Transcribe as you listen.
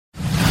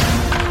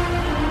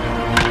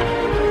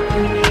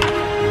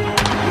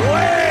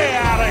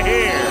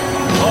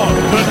Oh,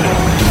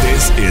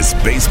 goodness. This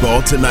is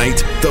Baseball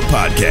Tonight, the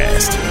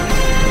podcast.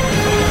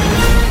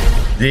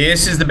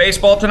 This is the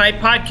Baseball Tonight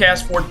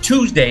podcast for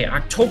Tuesday,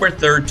 October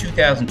 3rd,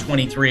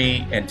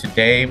 2023, and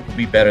today will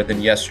be better than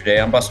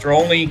yesterday. I'm Buster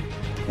Olney,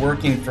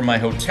 working from my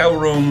hotel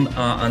room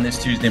on this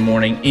Tuesday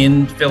morning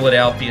in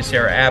Philadelphia.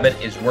 Sarah Abbott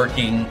is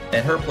working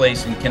at her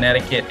place in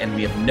Connecticut, and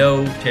we have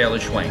no Taylor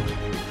Schwenk,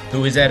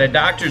 who is at a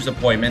doctor's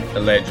appointment,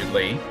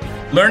 allegedly,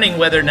 learning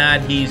whether or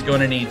not he's going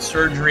to need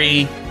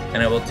surgery.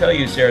 And I will tell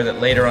you, Sarah,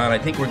 that later on, I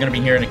think we're going to be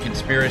hearing a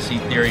conspiracy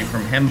theory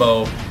from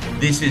Hembo.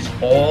 This is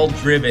all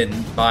driven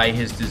by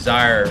his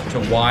desire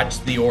to watch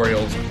the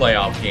Orioles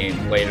playoff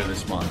game later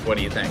this month. What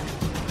do you think?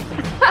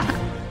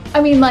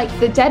 I mean, like,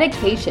 the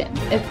dedication,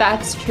 if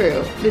that's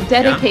true, the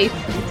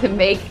dedication to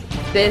make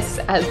this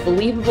as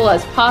believable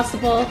as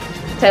possible,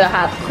 to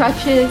have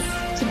crutches,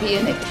 to be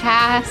in a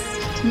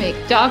cast, to make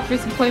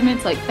doctor's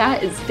appointments, like,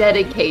 that is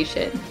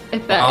dedication.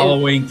 If that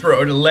following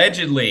through,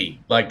 allegedly,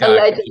 like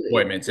doctor's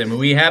appointments. I mean,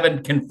 we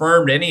haven't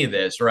confirmed any of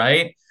this,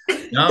 right?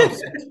 No.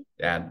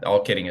 Yeah,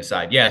 all kidding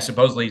aside. Yeah,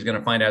 supposedly he's going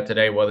to find out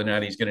today whether or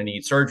not he's going to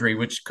need surgery,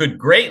 which could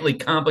greatly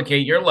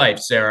complicate your life,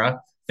 Sarah,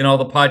 and all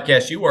the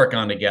podcasts you work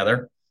on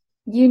together.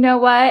 You know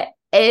what?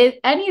 If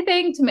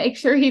anything, to make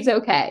sure he's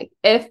okay.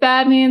 If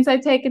that means I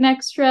take an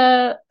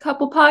extra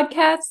couple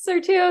podcasts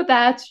or two,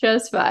 that's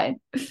just fine.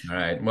 All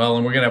right. Well,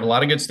 and we're going to have a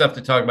lot of good stuff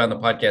to talk about in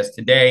the podcast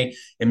today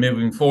and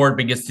moving forward,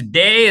 because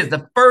today is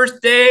the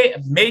first day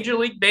of Major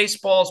League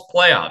Baseball's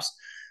playoffs.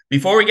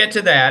 Before we get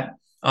to that,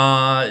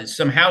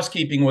 some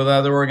housekeeping with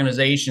other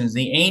organizations.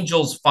 The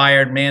Angels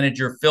fired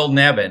manager Phil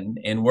Nevin,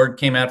 and word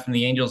came out from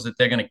the Angels that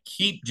they're going to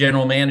keep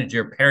general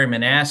manager Perry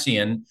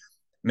Manassian.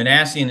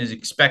 Manassian is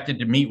expected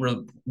to meet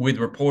with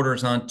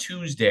reporters on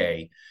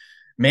Tuesday.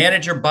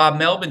 Manager Bob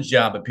Melvin's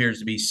job appears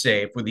to be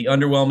safe with the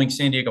underwhelming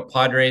San Diego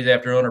Padres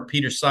after owner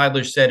Peter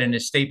Seidler said in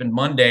his statement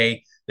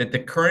Monday that the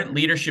current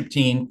leadership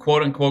team,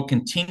 quote unquote,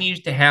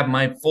 continues to have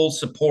my full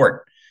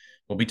support.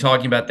 We'll be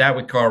talking about that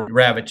with Karl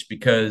Ravech,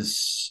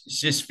 because I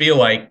just feel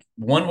like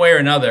one way or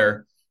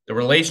another, the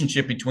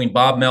relationship between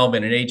Bob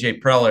Melvin and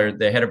AJ Preller,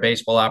 the head of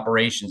baseball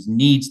operations,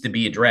 needs to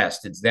be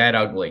addressed. It's that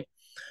ugly.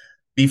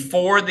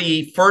 Before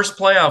the first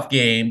playoff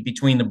game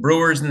between the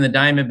Brewers and the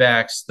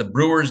Diamondbacks, the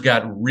Brewers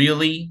got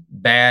really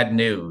bad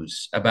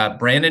news about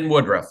Brandon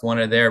Woodruff, one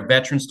of their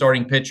veteran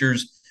starting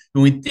pitchers,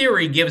 who in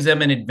theory gives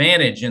them an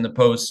advantage in the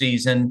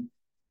postseason.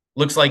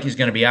 Looks like he's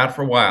going to be out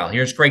for a while.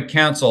 Here's Craig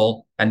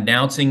Counsell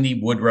announcing the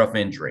Woodruff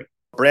injury.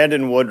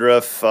 Brandon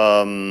Woodruff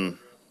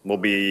will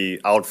be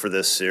out for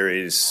this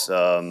series.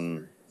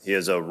 He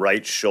has a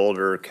right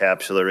shoulder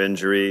capsular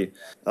injury.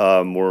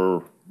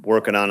 We're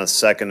working on a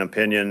second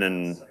opinion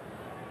and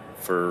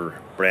for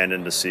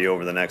Brandon to see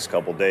over the next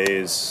couple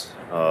days.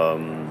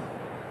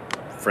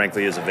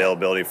 Frankly, his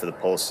availability for the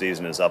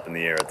postseason is up in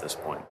the air at this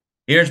point.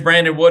 Here's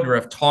Brandon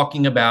Woodruff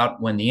talking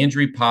about when the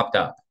injury popped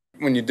up.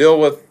 When you deal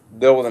with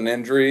an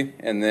injury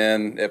and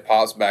then it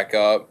pops back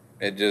up,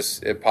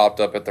 it popped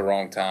up at the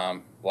wrong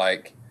time.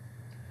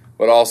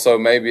 But also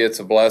maybe it's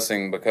a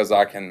blessing because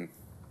I can,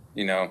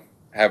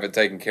 have it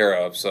taken care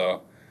of.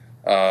 So,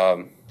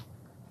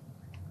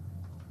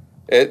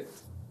 it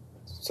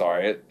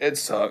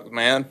sucked,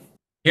 man.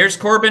 Here's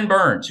Corbin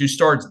Burnes, who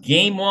starts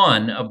game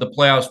one of the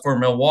playoffs for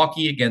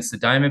Milwaukee against the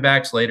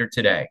Diamondbacks later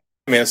today.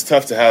 I mean, it's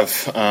tough to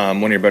have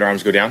one of your better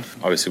arms go down.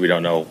 Obviously, we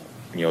don't know,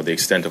 the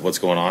extent of what's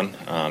going on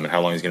and how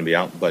long he's going to be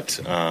out.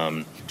 But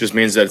just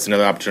means that it's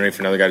another opportunity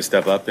for another guy to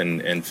step up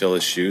and fill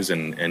his shoes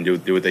and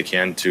do what they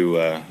can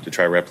to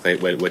try to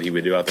replicate what he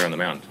would do out there on the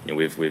mound.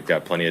 We've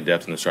got plenty of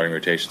depth in the starting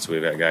rotation, so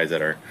we've got guys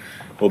that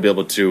will be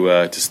able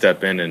to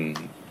step in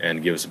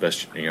and give us the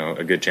best,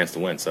 a good chance to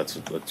win. So that's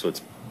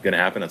what's going to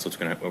happen. That's what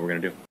we're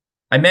going to do.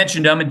 I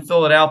mentioned I'm in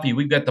Philadelphia.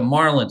 We've got the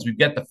Marlins. We've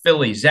got the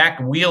Phillies. Zach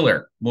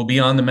Wheeler will be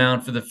on the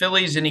mound for the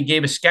Phillies, and he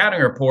gave a scouting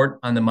report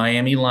on the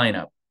Miami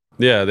lineup.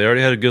 Yeah, they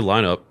already had a good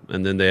lineup,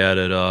 and then they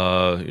added,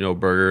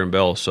 Berger and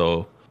Bell.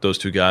 So those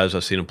two guys,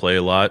 I've seen them play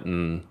a lot,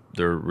 and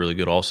they're really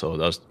good also.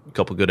 That was a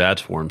couple good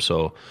adds for them.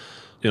 So,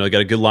 they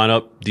got a good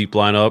lineup, deep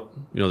lineup.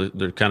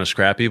 They're kind of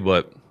scrappy,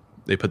 but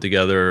they put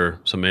together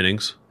some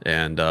innings,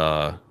 and,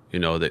 they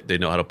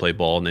know how to play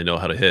ball and they know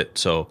how to hit.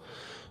 So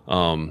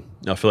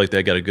I feel like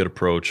they got a good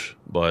approach,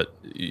 but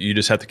you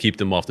just have to keep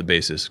them off the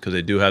bases because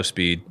they do have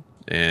speed,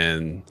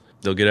 and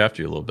they'll get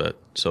after you a little bit.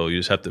 So you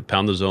just have to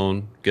pound the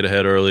zone, get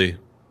ahead early,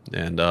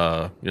 and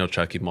try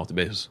to keep them off the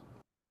bases.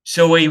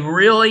 So a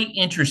really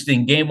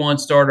interesting game one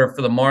starter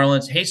for the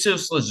Marlins,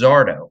 Jesus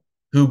Luzardo,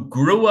 who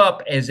grew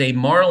up as a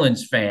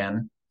Marlins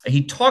fan.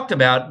 He talked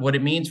about what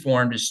it means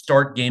for him to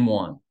start game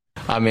one.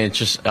 I mean, it's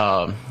just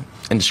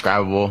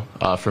indescribable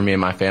for me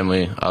and my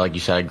family. Like you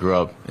said, I grew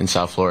up in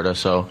South Florida,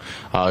 so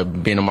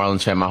being a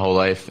Marlins fan my whole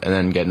life and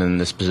then getting in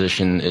this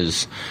position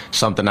is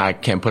something I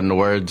can't put into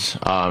words,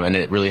 and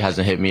it really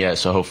hasn't hit me yet,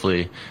 so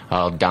hopefully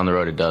down the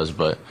road it does.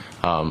 But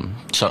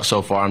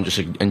so far I'm just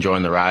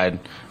enjoying the ride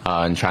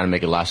and trying to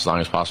make it last as long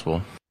as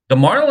possible. The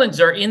Marlins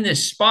are in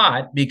this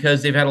spot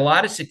because they've had a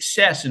lot of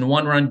success in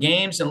one-run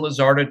games, and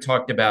Luzardo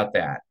talked about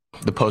that.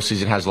 the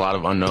postseason has a lot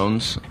of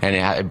unknowns, and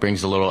it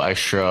brings a little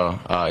extra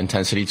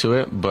intensity to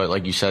it. But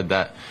like you said,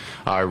 that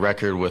our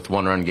record with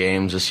one-run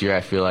games this year,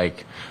 I feel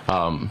like,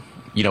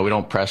 we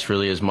don't press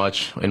really as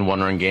much in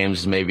one-run games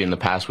as maybe in the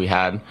past we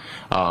had,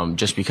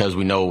 just because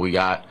we know what we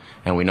got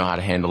and we know how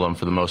to handle them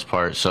for the most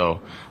part.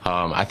 So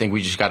I think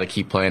we just got to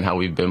keep playing how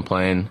we've been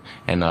playing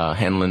and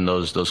handling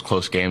those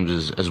close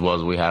games as well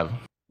as we have.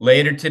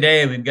 Later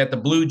today, we've got the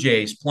Blue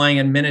Jays playing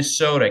in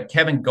Minnesota.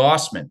 Kevin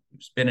Gausman,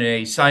 who's been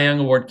a Cy Young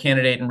Award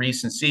candidate in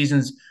recent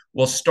seasons,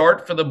 will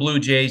start for the Blue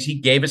Jays. He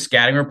gave a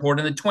scouting report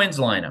in the Twins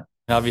lineup.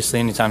 Obviously,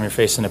 anytime you're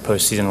facing a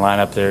postseason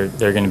lineup,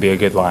 they're going to be a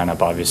good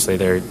lineup. Obviously,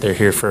 they're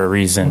here for a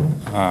reason.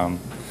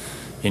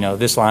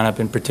 This lineup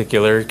in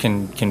particular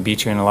can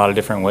beat you in a lot of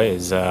different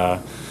ways. They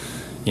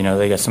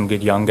got some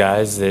good young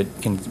guys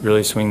that can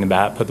really swing the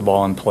bat, put the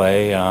ball in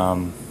play.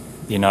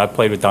 I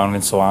played with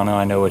Donovan Solano.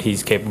 I know what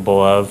he's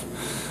capable of.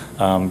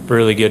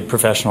 Really good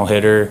professional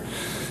hitter.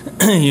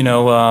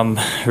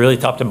 Really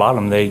top to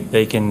bottom,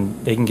 they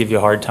can give you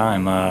a hard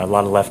time. A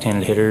lot of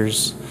left-handed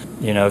hitters.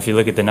 If you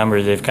look at the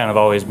numbers, they've kind of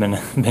always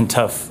been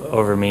tough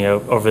over me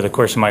over the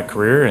course of my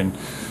career, and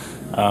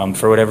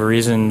for whatever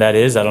reason that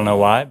is, I don't know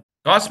why.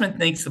 Gausman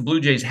thinks the Blue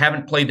Jays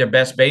haven't played their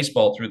best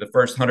baseball through the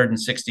first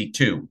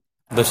 162.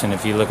 Listen,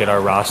 if you look at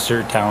our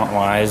roster,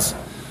 talent-wise,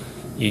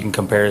 you can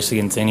compare us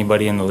against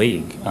anybody in the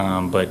league,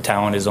 but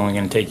talent is only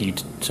going to take you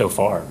so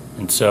far.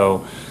 And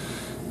so,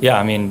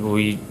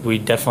 we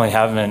definitely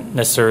haven't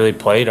necessarily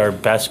played our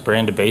best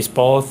brand of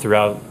baseball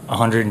throughout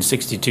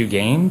 162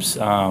 games.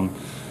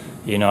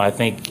 I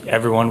think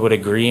everyone would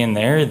agree in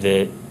there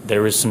that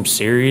there was some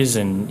series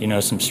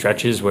and, some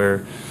stretches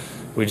where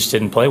we just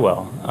didn't play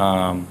well.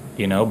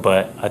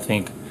 But I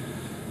think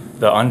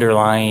the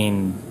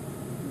underlying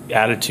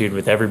attitude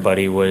with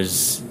everybody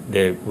was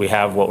that we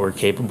have what we're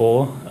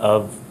capable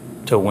of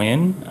to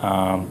win.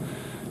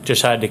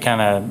 Just had to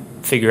kind of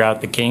figure out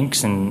the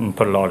kinks and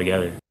put it all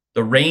together.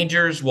 The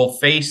Rangers will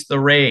face the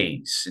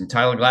Rays, and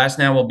Tyler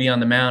Glasnow will be on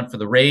the mound for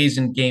the Rays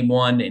in Game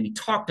 1, and he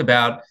talked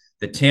about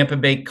the Tampa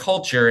Bay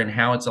culture and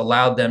how it's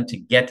allowed them to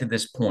get to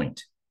this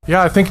point.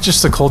 Yeah, I think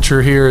just the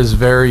culture here is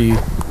very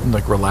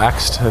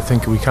relaxed. I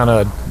think we kind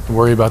of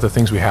worry about the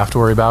things we have to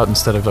worry about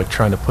instead of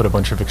trying to put a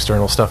bunch of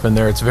external stuff in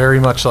there. It's very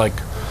much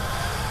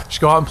just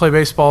go out and play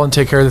baseball and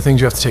take care of the things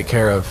you have to take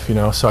care of,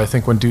 So I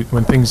think when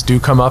things do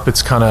come up,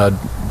 it's we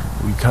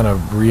kind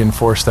of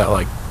reinforce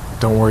that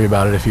don't worry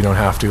about it if you don't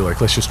have to.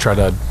 Let's just try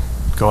to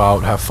go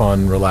out, have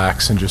fun,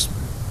 relax, and just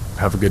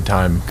have a good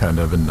time, kind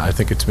of. And I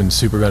think it's been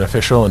super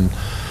beneficial. And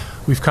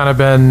we've kind of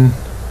been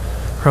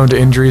prone to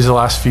injuries the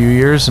last few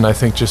years, and I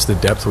think just the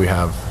depth we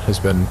have has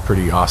been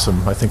pretty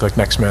awesome. I think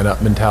next man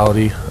up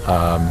mentality,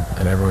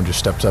 and everyone just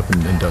steps up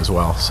and does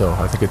well. So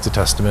I think it's a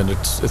testament.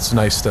 It's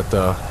nice that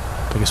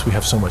I guess we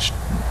have so much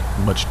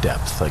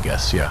depth, I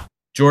guess, yeah.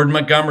 Jordan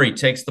Montgomery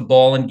takes the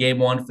ball in Game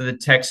 1 for the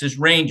Texas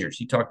Rangers.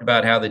 He talked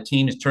about how the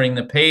team is turning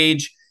the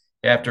page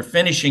after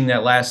finishing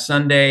that last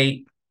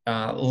Sunday,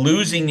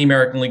 losing the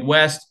American League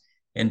West,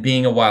 and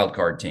being a wild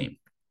card team.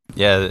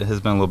 Yeah, it has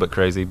been a little bit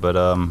crazy, but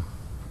I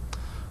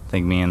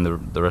think me and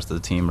the rest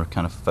of the team are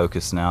kind of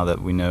focused now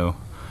that we know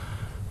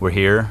we're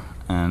here,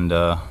 and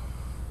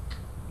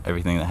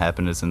everything that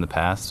happened is in the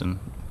past, and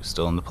we're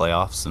still in the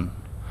playoffs and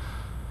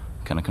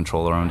kind of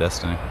control our own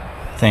destiny.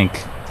 I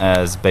think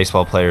as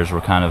baseball players, we're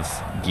kind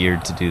of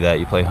geared to do that.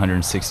 You play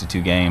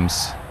 162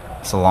 games.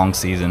 It's a long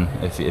season.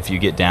 If you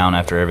get down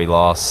after every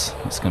loss,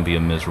 it's going to be a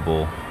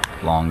miserable,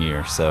 long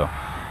year. So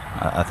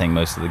I think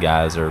most of the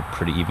guys are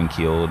pretty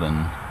even-keeled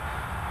and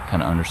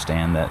kind of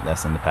understand that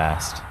that's in the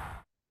past.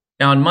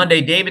 Now, on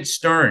Monday, David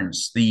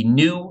Stearns, the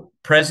new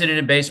president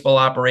of baseball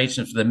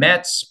operations for the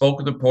Mets, spoke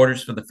with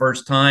reporters for the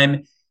first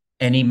time,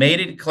 and he made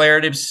a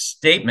declarative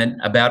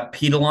statement about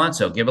Pete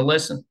Alonso. Give a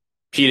listen.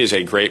 Pete is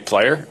a great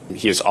player.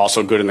 He is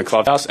also good in the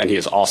clubhouse, and he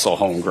is also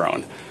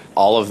homegrown.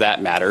 All of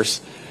that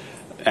matters.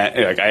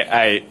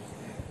 I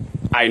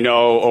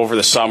know over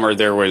the summer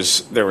there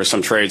was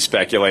some trade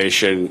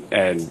speculation,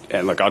 and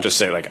look, I'll just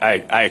say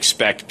I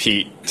expect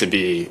Pete to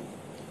be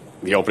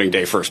the opening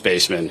day first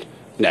baseman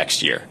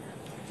next year.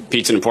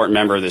 Pete's an important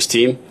member of this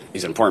team.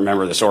 He's an important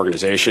member of this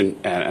organization,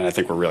 and I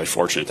think we're really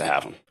fortunate to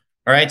have him.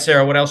 All right,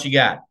 Sarah, what else you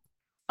got?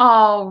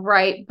 All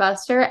right,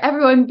 Buster.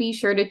 Everyone be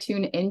sure to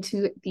tune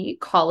into the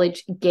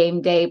College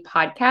Game Day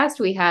podcast.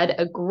 We had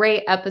a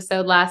great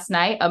episode last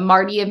night, a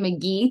Marty and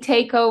McGee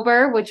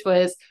takeover, which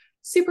was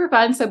super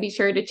fun. So be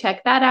sure to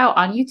check that out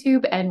on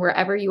YouTube and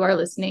wherever you are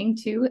listening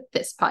to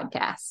this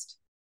podcast.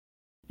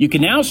 You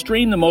can now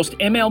stream the most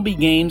MLB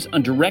games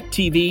on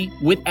DirecTV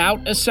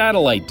without a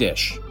satellite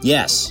dish.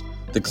 Yes,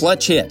 the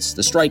clutch hits,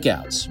 the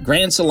strikeouts,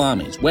 grand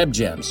salamis, web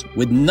gems,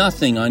 with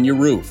nothing on your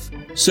roof.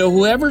 So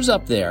whoever's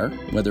up there,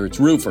 whether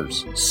it's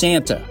roofers,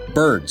 Santa,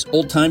 birds,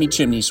 old-timey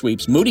chimney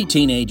sweeps, moody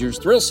teenagers,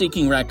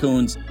 thrill-seeking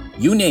raccoons,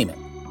 you name it,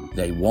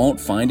 they won't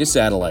find a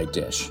satellite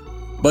dish.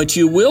 But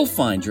you will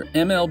find your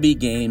MLB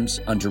games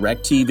on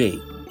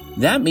DirecTV.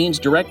 That means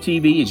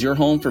DirecTV is your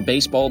home for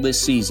baseball this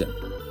season.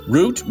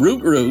 Root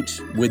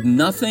with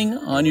nothing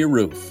on your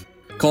roof.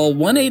 Call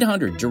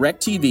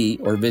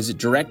 1-800-DIRECTV or visit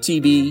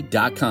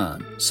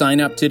directtv.com.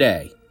 Sign up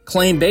today.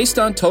 Claim based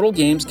on total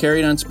games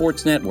carried on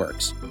sports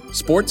networks.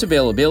 Sports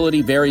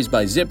availability varies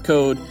by zip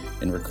code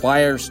and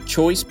requires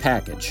choice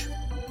package.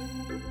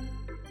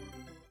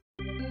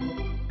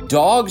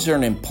 Dogs are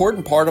an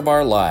important part of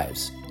our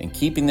lives, and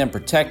keeping them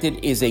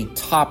protected is a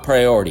top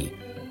priority,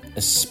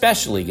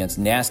 especially against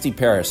nasty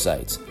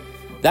parasites.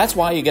 That's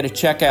why you got to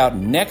check out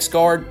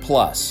NexGard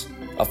Plus,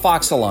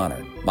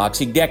 Afoxolaner,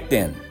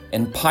 Moxidectin,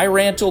 and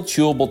Pyrantel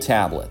chewable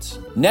tablets.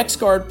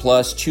 NexGard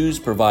Plus chews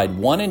provide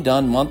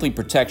one-and-done monthly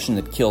protection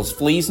that kills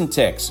fleas and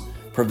ticks,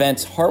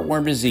 prevents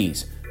heartworm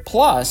disease.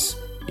 Plus,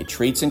 it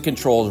treats and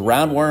controls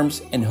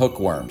roundworms and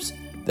hookworms.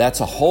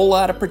 That's a whole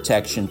lot of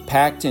protection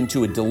packed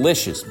into a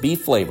delicious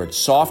beef-flavored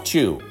soft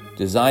chew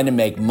designed to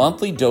make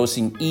monthly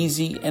dosing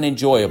easy and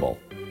enjoyable.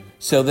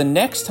 So the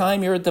next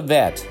time you're at the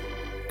vet,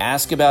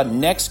 ask about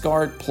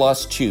NexGard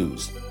Plus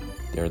chews.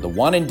 They're the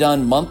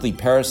one-and-done monthly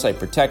parasite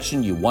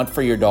protection you want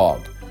for your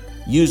dog.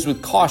 Used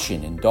with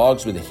caution in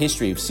dogs with a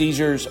history of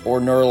seizures or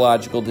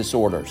neurological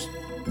disorders.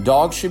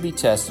 Dogs should be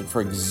tested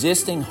for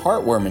existing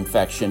heartworm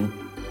infection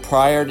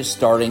prior to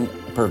starting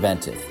a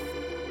preventive.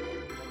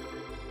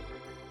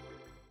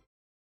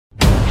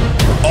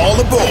 All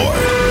aboard.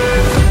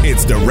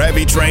 It's the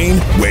Rabbit Train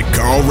with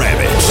Carl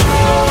Ravitch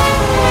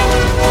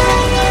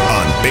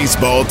on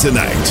Baseball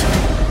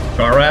Tonight.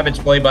 Carl Ravitch,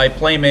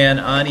 play-by-play man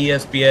on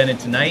ESPN, and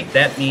tonight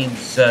that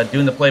means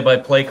doing the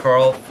play-by-play,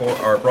 Carl, for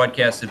our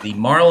broadcast of the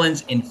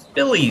Marlins and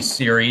Phillies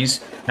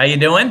series. How you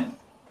doing?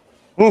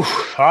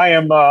 Oof,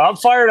 I'm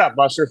fired up,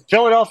 Buster.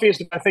 Philadelphia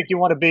is I think you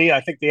want to be. I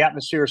think the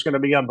atmosphere is going to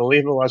be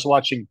unbelievable. I was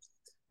watching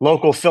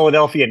local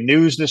Philadelphia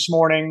news this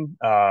morning,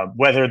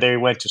 whether they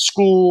went to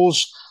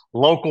schools,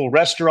 local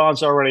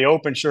restaurants already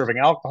open serving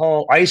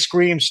alcohol, ice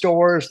cream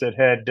stores that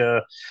had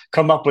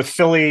come up with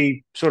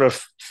Philly sort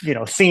of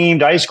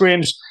themed ice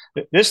creams.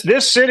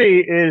 This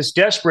city is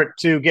desperate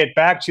to get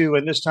back to,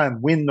 and this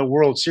time win the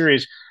World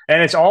Series,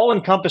 and it's all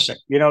encompassing.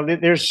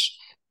 This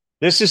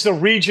is the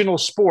regional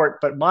sport,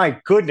 but my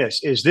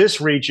goodness, is this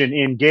region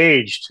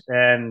engaged?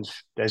 And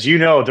as you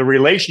know, the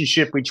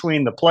relationship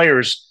between the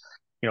players,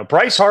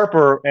 Bryce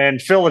Harper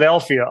and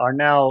Philadelphia are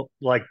now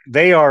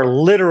they are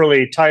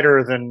literally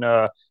tighter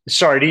than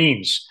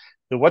sardines.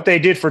 What they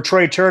did for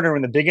Trey Turner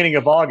in the beginning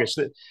of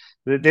August,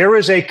 there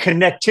is a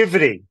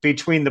connectivity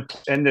between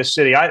this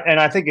city.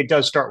 I think it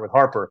does start with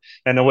Harper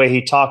and the way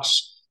he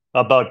talks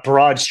about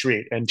Broad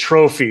Street and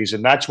trophies,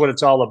 and that's what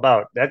it's all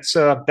about. That's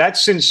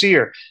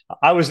sincere.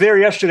 I was there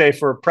yesterday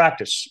for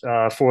practice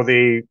for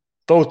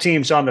both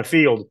teams on the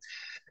field.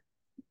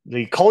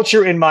 The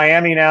culture in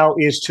Miami now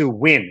is to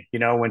win.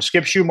 When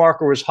Skip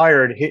Schumacher was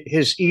hired,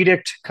 his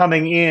edict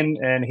coming in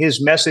and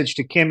his message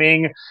to Kim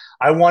Ng,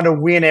 I want to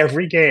win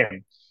every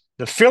game.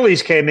 The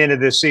Phillies came into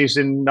this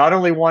season not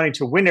only wanting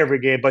to win every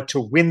game, but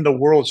to win the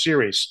World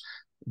Series.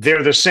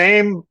 They're the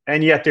same,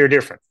 and yet they're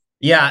different.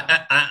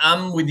 Yeah,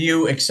 I'm with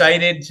you.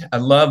 Excited. I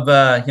love,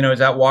 I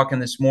was out walking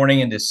this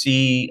morning and to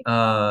see,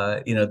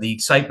 the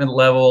excitement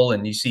level,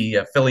 and you see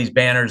Phillies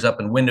banners up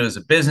in windows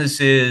of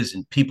businesses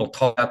and people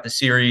talk about the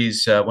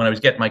series. When I was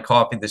getting my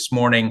coffee this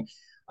morning,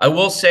 I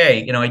will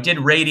say, I did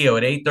radio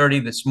at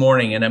 8:30 this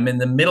morning, and I'm in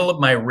the middle of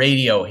my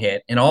radio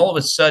hit, and all of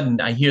a sudden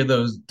I hear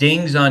those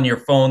dings on your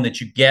phone that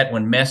you get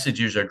when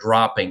messages are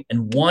dropping,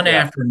 and one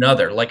after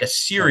another, like a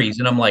series,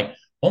 and I'm like,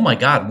 oh my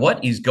God,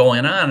 what is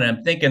going on? And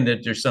I'm thinking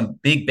that there's some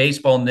big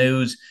baseball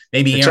news.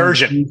 Maybe it's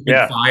urgent.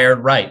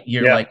 Fired. Right.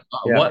 You're like,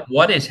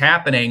 what is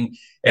happening?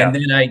 And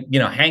then I,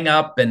 hang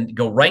up and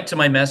go right to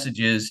my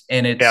messages.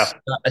 And it's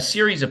a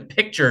series of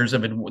pictures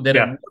of it that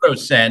Eduardo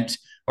sent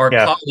our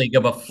colleague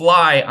of a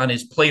fly on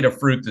his plate of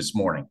fruit this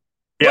morning.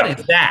 What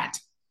is that?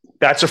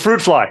 That's a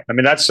fruit fly. I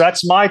mean,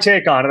 that's my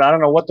take on it. I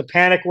don't know what the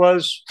panic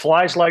was.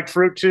 Flies like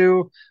fruit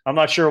too. I'm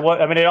not sure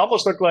what. I mean, it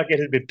almost looked like it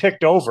had been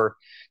picked over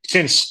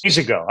since days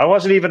ago. I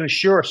wasn't even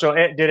sure. So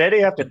did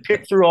Eddie have to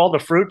pick through all the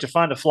fruit to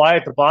find a fly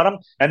at the bottom?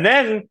 And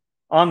then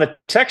on the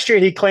text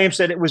chain, he claims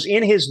that it was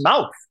in his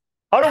mouth.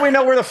 How do we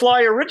know where the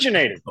fly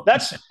originated?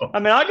 I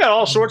got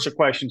all sorts of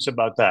questions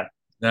about that.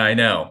 I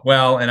know.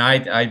 Well, and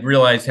I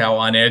realized how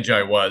on edge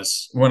I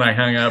was when I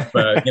hung up,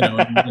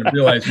 and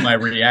realized my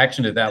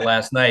reaction to that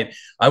last night.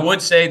 I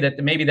would say that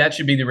maybe that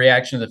should be the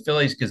reaction of the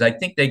Phillies, because I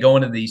think they go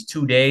into these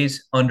 2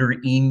 days under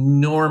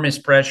enormous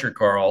pressure,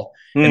 Carl.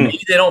 And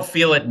maybe they don't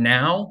feel it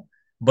now,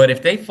 but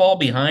if they fall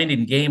behind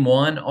in game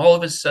one, all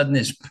of a sudden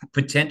this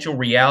potential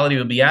reality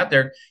will be out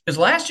there. Because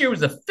last year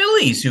was the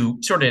Phillies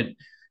who sort of,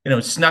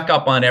 snuck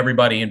up on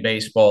everybody in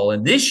baseball.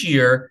 And this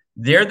year,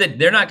 they're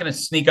not going to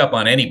sneak up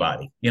on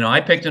anybody. I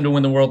picked them to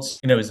win the World,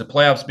 as the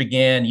playoffs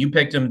began. You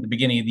picked them at the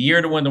beginning of the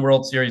year to win the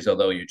World Series,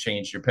 although you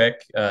changed your pick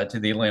to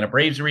the Atlanta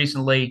Braves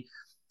recently.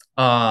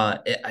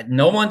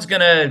 No one's going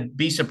to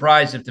be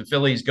surprised if the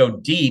Phillies go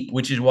deep,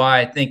 which is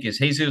why I think as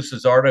Jesus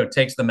Luzardo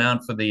takes the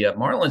mound for the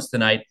Marlins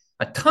tonight,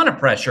 a ton of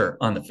pressure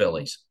on the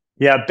Phillies.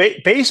 Yeah,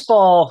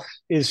 baseball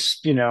is,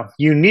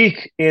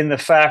 unique in the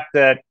fact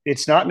that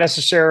it's not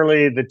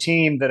necessarily the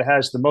team that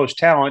has the most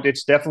talent.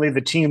 It's definitely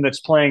the team that's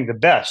playing the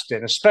best.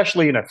 And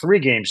especially in a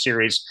 3-game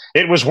series,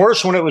 it was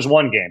worse when it was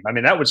 1 game. I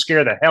mean, that would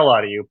scare the hell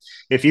out of you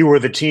if you were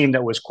the team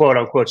that was quote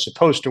unquote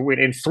supposed to win.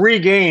 In 3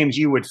 games,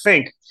 you would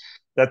think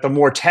that the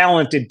more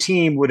talented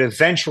team would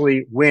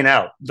eventually win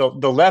out. The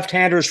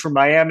left-handers from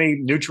Miami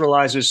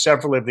neutralizes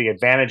several of the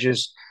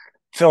advantages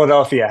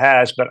Philadelphia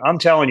has. But I'm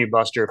telling you,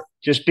 Buster,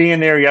 just being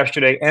there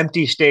yesterday,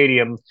 empty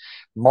stadium,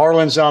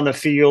 Marlins on the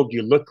field,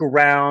 you look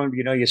around,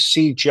 you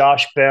see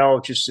Josh Bell,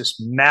 just this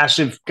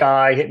massive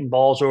guy hitting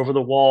balls over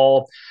the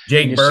wall.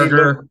 Jake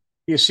Burger.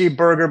 You see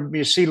Burger,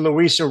 you see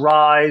Luis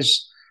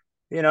Rise,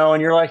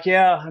 and you're like,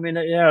 yeah, I mean,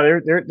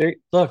 they're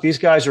look, these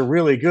guys are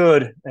really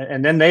good.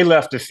 And then they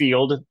left the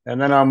field,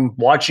 and then I'm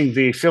watching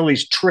the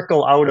Phillies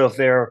trickle out of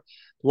their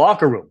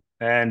locker room.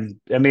 And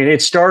I mean,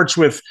 it starts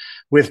with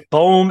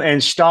Bohm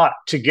and Stott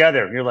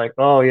together. You're like,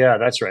 oh yeah,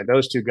 that's right,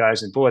 those 2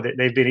 guys, and boy,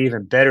 they've been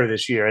even better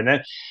this year.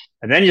 And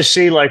then you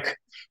see, like,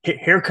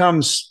 here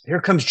comes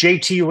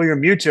JT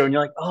Realmuto, and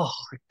you're like, oh,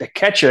 the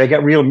catcher, they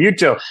got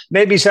Realmuto.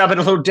 Maybe he's having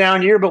a little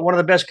down year, but one of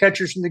the best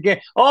catchers in the game.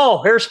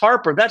 Oh, here's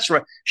Harper. That's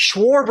right.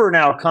 Schwarber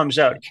now comes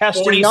out.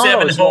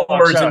 47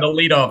 homers in the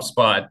leadoff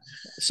spot.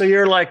 So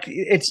you're like,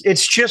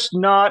 it's just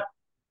not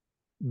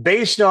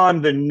based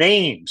on the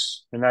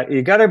names, and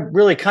you got to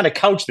really kind of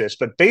couch this,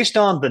 but based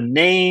on the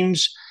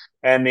names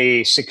and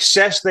the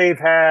success they've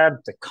had,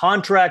 the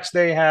contracts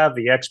they have,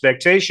 the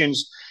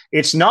expectations,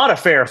 it's not a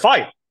fair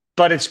fight,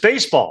 but it's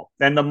baseball.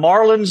 And the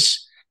Marlins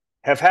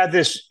have had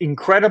this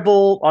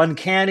incredible,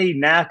 uncanny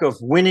knack of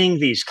winning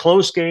these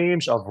close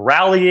games, of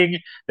rallying.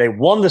 They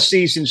won the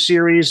season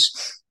series.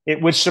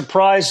 It would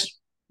surprise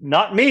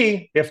not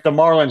me if the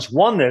Marlins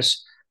won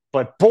this.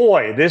 But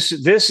boy, this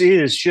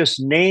is just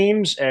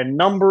names and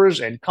numbers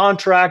and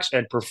contracts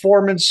and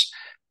performance.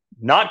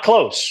 Not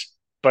close,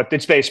 but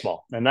it's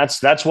baseball, and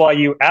that's why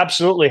you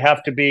absolutely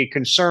have to be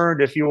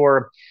concerned if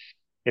you're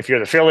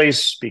the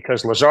Phillies,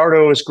 because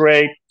Luzardo is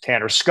great,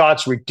 Tanner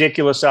Scott's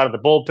ridiculous out of the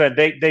bullpen.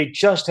 They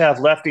just have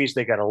lefties.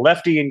 They got a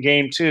lefty in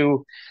game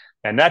 2,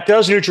 and that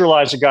does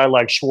neutralize a guy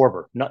like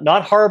Schwarber.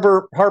 Not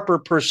Harper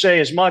per se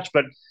as much,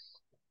 but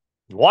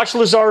watch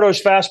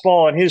Luzardo's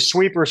fastball and his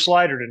sweeper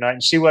slider tonight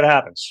and see what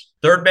happens.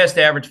 3rd best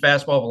average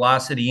fastball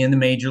velocity in the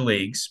major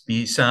leagues,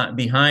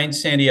 behind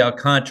Sandy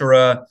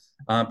Alcantara.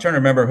 I'm trying to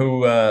remember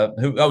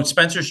who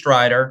Spencer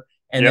Strider,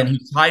 and then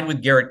he's tied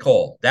with Garrett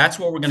Cole. That's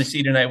what we're going to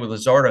see tonight with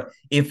Luzardo.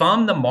 If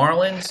I'm the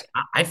Marlins,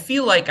 I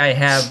feel like I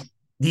have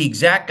the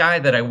exact guy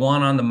that I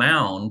want on the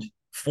mound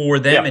for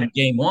them in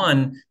game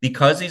 1,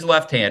 because he's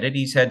left-handed.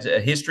 He's had a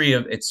history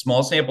of, it's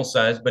small sample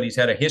size, but he's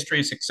had a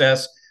history of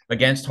success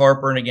against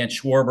Harper and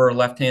against Schwarber,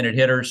 left-handed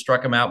hitters,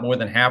 struck him out more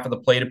than half of the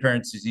plate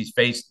appearances he's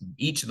faced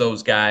each of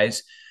those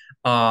guys.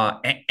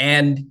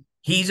 And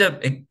he's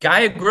a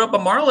guy who grew up a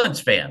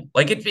Marlins fan.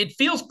 Like, it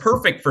feels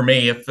perfect for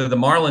me for the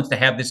Marlins to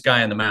have this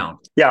guy on the mound.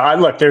 Yeah,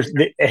 look,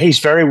 he's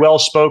very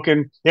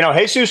well-spoken.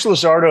 Jesus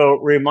Luzardo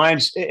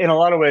reminds, in a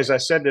lot of ways, I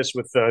said this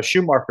with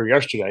Schumacher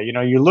yesterday,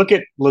 you look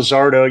at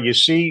Luzardo, you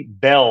see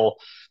Bell.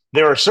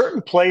 There are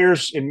certain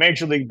players in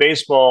Major League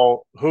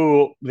Baseball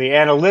who the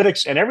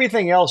analytics and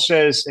everything else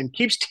says and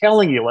keeps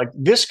telling you, like,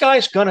 this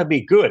guy's going to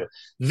be good.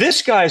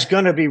 This guy's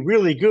going to be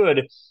really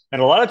good. And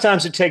a lot of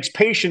times it takes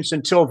patience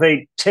until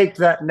they take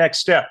that next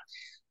step.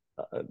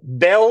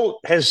 Bell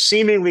has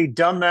seemingly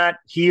done that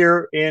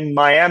here in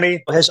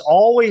Miami, has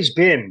always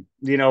been,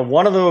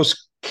 one of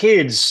those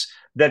kids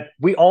that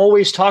we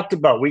always talked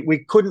about.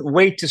 We couldn't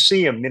wait to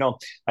see him.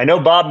 I know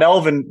Bob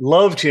Melvin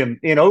loved him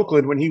in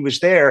Oakland when he was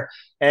there,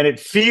 and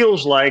it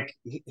feels like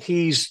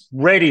he's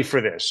ready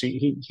for this.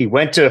 He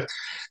went to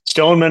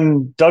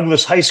Stoneman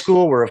Douglas High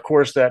School, where, of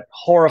course, that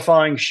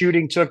horrifying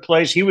shooting took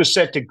place. He was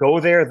set to go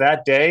there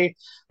that day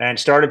and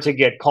started to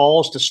get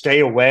calls to stay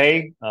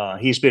away.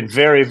 He's been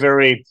very,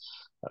 very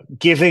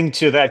giving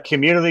to that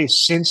community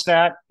since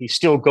that. He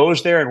still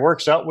goes there and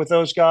works out with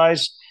those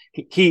guys.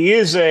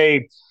 He's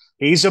a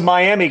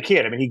Miami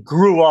kid. I mean, he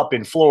grew up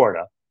in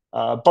Florida.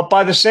 But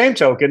by the same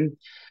token,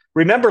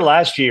 remember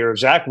last year,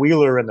 Zach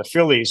Wheeler and the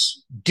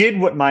Phillies did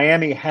what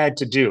Miami had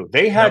to do.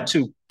 They had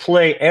to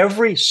play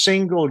every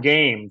single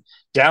game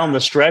down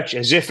the stretch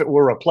as if it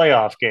were a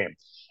playoff game.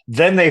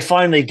 Then they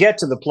finally get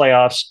to the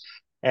playoffs,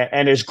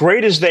 and as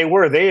great as they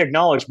were, they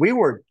acknowledged we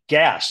were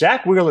gassed.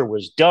 Zach Wheeler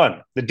was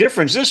done. The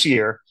difference this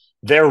year,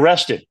 they're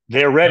rested.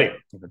 They're ready.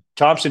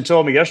 Thompson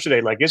told me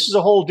yesterday, like, this is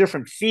a whole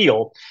different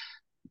feel.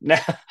 Now,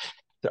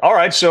 all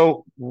right,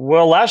 so,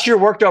 last year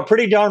worked out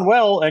pretty darn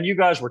well, and you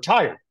guys were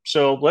tired.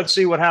 So let's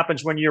see what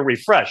happens when you're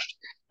refreshed.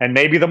 And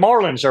maybe the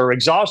Marlins are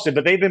exhausted,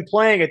 but they've been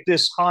playing at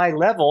this high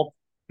level.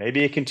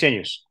 Maybe it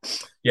continues.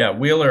 Yeah,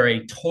 Wheeler,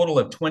 a total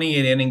of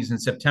 28 innings in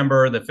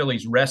September. The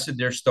Phillies rested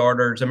their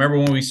starters. I remember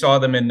when we saw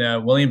them in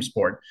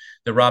Williamsport,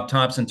 that Rob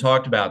Thompson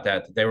talked about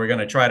that they were going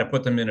to try to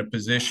put them in a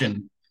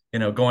position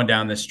going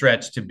down the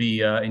stretch to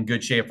be in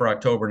good shape for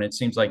October. And it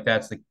seems like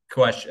that's the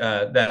question.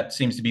 That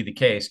seems to be the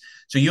case.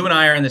 So you and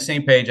I are on the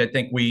same page. I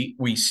think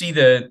we see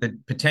the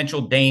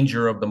potential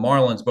danger of the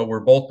Marlins, but we're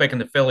both picking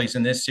the Phillies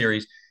in this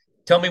series.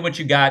 Tell me what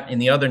you got in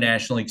the other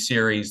National League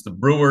series, the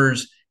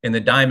Brewers and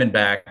the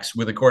Diamondbacks,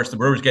 with, of course, the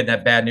Brewers getting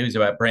that bad news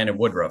about Brandon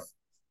Woodruff.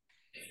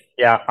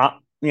 Yeah,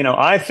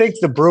 I think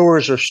the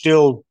Brewers are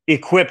still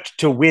equipped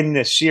to win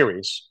this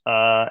series.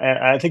 And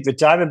I think the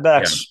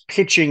Diamondbacks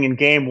pitching in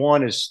game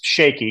one is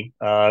shaky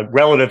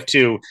relative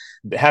to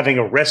having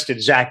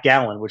arrested Zach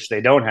Gallen, which they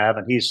don't have,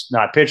 and he's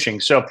not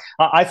pitching. So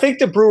I think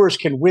the Brewers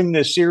can win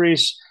this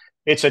series.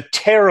 It's a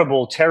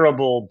terrible,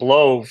 terrible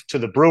blow to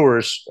the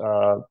Brewers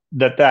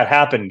that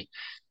happened,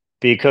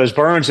 because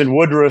Burns and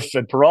Woodruff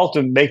and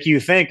Peralta make you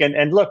think.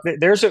 And look,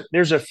 there's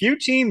a few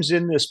teams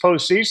in this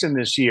postseason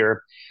this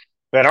year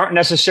that aren't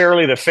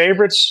necessarily the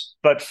favorites,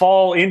 but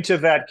fall into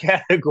that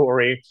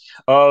category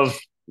of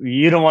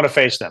you don't want to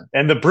face them.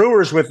 And the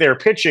Brewers with their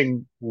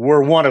pitching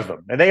were one of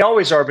them. And they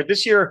always are, but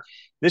this year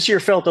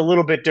felt a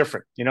little bit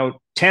different.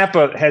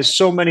 Tampa has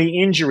so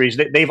many injuries.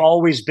 They've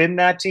always been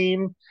that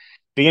team.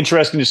 Be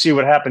interesting to see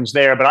what happens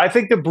there. But I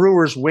think the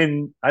Brewers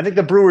win. I think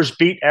the Brewers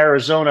beat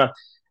Arizona.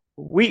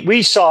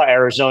 We saw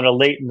Arizona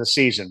late in the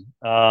season.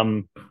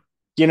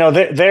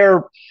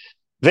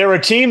 They're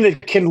a team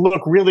that can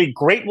look really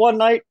great one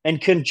night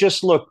and can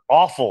just look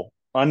awful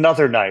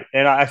another night.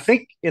 And I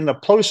think in the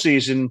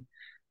postseason,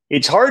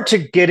 it's hard to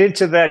get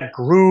into that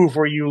groove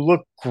where you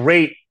look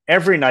great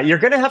every night. You're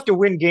going to have to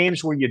win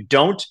games where you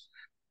don't.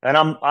 And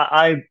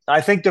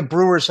I think the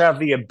Brewers have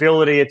the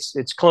ability.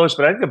 It's close,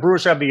 but I think the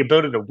Brewers have the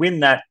ability to win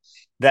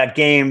that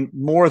game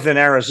more than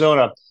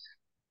Arizona.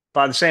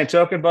 By the same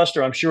token,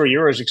 Buster, I'm sure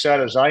you're as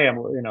excited as I am.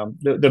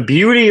 The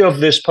beauty of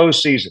this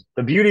postseason,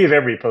 the beauty of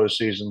every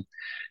postseason,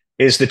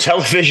 is the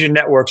television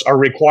networks are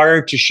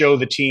required to show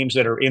the teams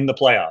that are in the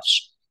playoffs.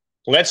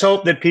 Let's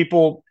hope that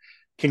people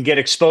can get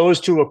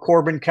exposed to a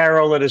Corbin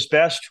Carroll at his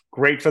best.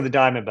 Great for the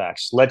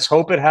Diamondbacks. Let's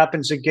hope it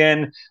happens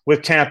again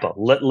with Tampa.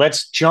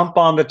 Let's jump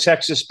on the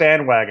Texas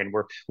bandwagon.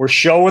 We're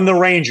showing the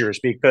Rangers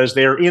because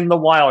they're in the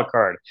wild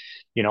card.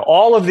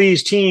 All of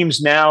these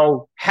teams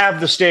now have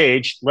the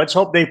stage. Let's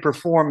hope they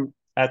perform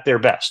at their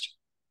best.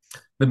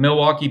 The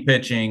Milwaukee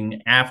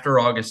pitching after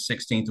August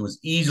 16th was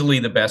easily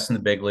the best in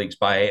the big leagues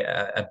by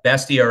a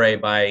best ERA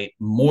by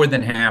more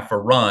than half a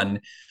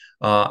run.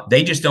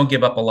 They just don't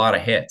give up a lot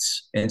of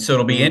hits. And so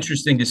it'll be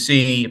interesting to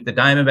see if the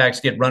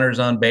Diamondbacks get runners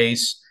on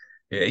base.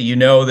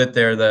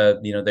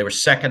 That they were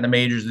second in the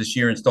majors this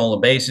year in stolen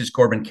bases.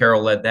 Corbin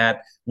Carroll led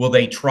that. Will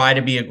they try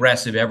to be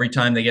aggressive every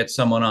time they get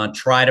someone on,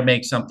 try to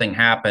make something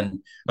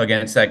happen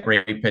against that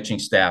great pitching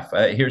staff?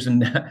 Here's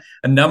a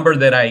number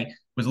that I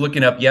was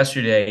looking up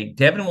yesterday.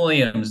 Devin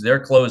Williams, their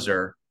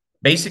closer,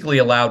 basically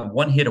allowed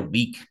one hit a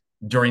week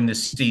during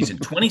this season.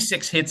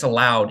 26 hits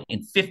allowed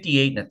in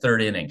 58 and a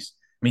third innings.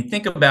 I mean,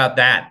 think about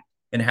that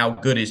and how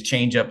good his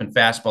changeup and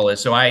fastball is.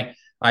 So I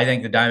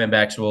think the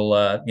Diamondbacks will,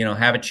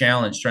 have a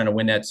challenge trying to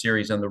win that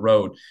series on the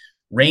road.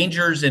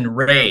 Rangers and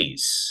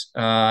Rays.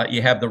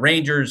 You have the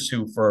Rangers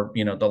who, for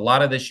a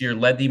lot of this year,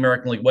 led the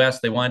American League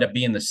West. They wind up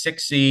being the 6th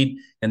seed,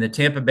 and the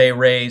Tampa Bay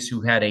Rays, who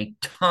had a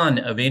ton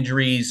of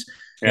injuries.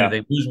 Yeah.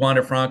 They lose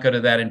Wander Franco to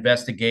that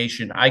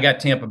investigation. I got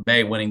Tampa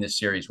Bay winning this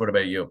series. What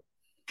about you?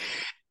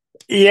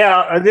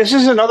 Yeah, this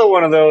is another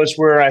one of those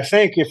where I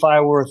think if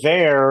I were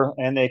there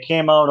and they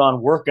came out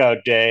on workout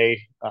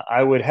day,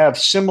 I would have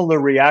similar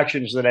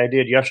reactions that I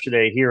did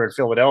yesterday here in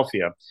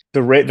Philadelphia.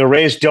 The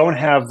Rays don't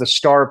have the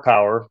star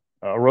power.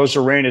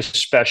 Rosarena is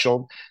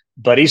special,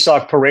 but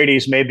Isaac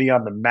Paredes may be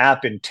on the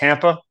map in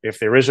Tampa. If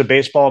there is a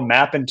baseball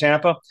map in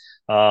Tampa,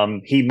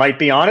 he might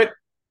be on it.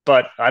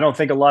 But I don't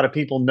think a lot of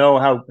people know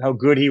how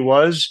good he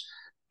was.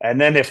 And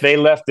then if they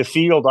left the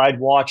field, I'd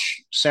watch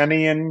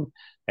Semien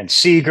and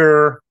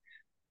Seager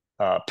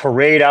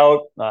parade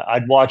out.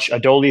 I'd watch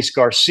Adolis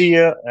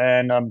Garcia,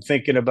 and I'm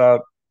thinking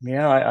about,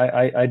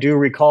 I do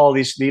recall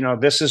these.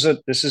 This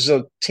is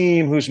a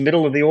team whose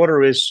middle of the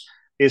order is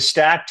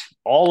stacked.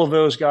 All of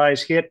those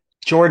guys hit.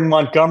 Jordan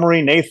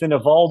Montgomery, Nathan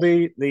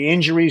Eovaldi, the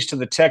injuries to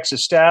the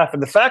Texas staff,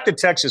 and the fact that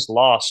Texas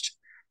lost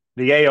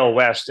the AL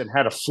West and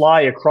had to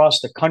fly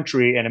across the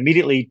country and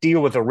immediately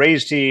deal with a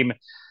Rays team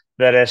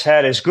that has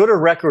had as good a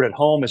record at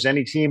home as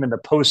any team in the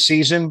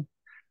postseason.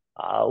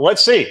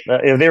 Let's see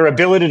their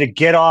ability to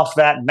get off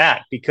that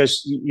mat,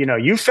 because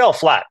you fell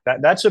flat.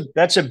 That's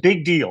a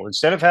big deal.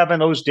 Instead of having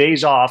those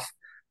days off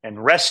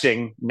and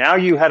resting, now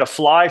you had to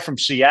fly from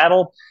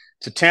Seattle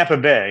to Tampa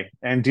Bay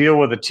and deal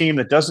with a team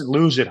that doesn't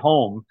lose at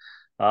home.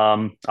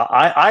 I'm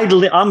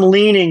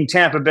leaning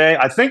Tampa Bay.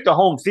 I think the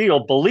home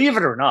field, believe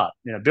it or not,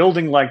 in a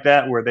building like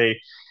that where they're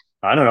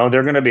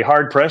going to be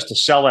hard pressed to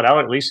sell it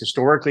out. At least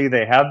historically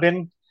they have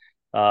been.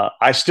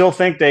 I still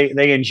think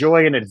they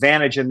enjoy an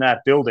advantage in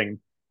that building.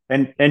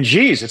 And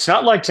geez, it's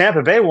not like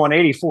Tampa Bay won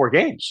 84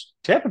 games.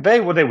 Tampa Bay,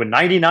 they won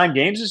 99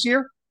 games this year?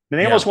 I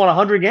mean, they almost won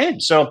 100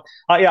 games. So,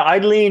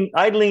 I'd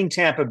lean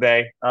Tampa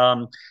Bay.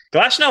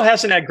 Glasnow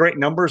hasn't had great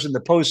numbers in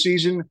the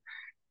postseason,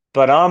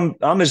 but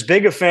I'm as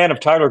big a fan of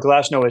Tyler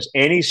Glasnow as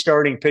any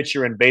starting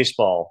pitcher in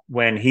baseball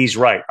when he's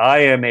right. I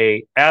am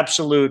a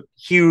absolute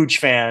huge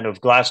fan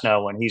of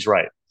Glasnow when he's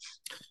right.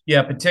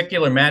 Yeah,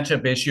 particular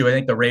matchup issue I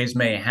think the Rays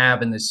may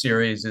have in this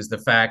series is the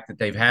fact that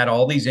they've had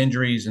all these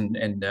injuries,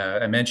 and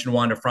I mentioned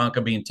Wander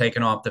Franco being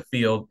taken off the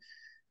field.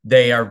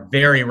 They are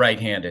very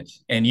right-handed,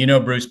 and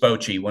Bruce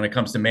Bochy, when it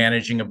comes to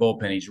managing a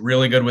bullpen, he's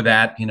really good with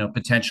that.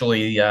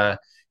 Potentially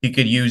he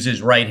could use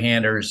his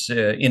right-handers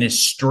in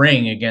his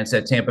string against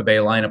that Tampa Bay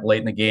lineup late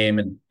in the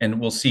game, and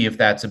we'll see if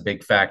that's a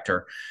big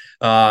factor.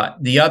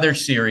 The other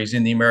series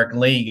in the American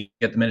League, you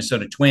get the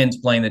Minnesota Twins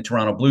playing the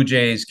Toronto Blue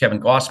Jays. Kevin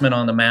Gausman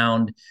on the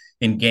mound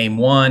in Game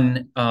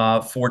 1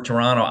 for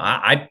Toronto.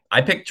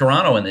 I picked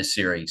Toronto in this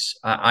series.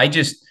 I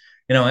just,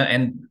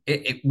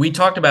 we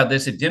talked about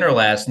this at dinner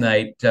last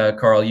night,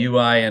 Carl, you,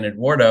 I, and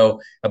Eduardo,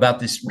 about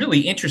this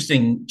really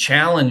interesting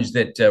challenge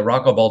that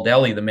Rocco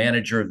Baldelli, the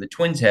manager of the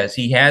Twins, has.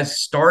 He has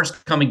stars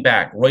coming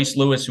back. Royce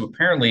Lewis, who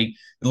apparently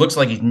it looks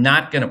like he's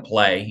not going to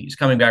play. He's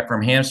coming back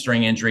from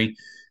hamstring injury.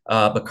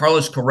 But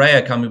Carlos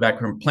Correa coming back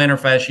from plantar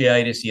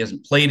fasciitis. He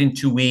hasn't played in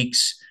 2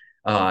 weeks.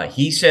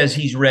 He says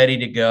he's ready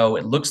to go.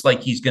 It looks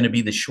like he's going to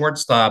be the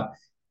shortstop.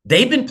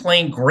 They've been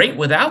playing great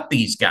without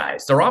these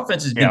guys. Their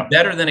offense has been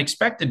better than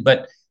expected.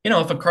 But,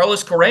 if a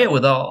Carlos Correa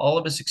with all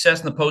of his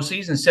success in the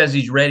postseason says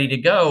he's ready to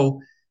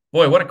go,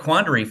 boy, what a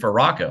quandary for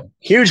Rocco.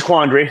 Huge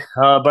quandary.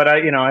 But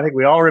I think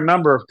we all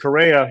remember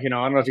Correa, I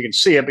don't know if you can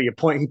see it, but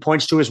he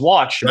points to his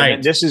watch. Right. I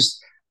mean, this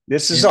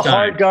is a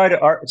hard guy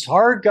it's a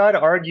hard guy to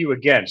argue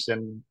against.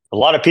 And a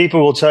lot of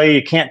people will tell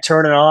you can't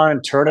turn it on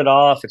and turn it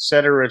off, et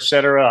cetera, et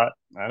cetera.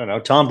 I don't know.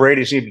 Tom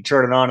Brady seemed to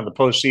turn it on in the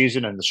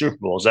postseason and the Super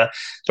Bowls.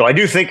 So I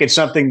do think it's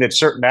something that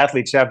certain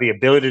athletes have the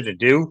ability to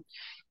do.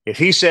 If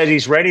he says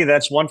he's ready,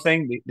 that's one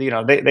thing.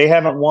 They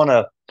haven't won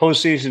a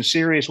postseason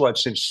series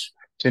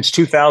since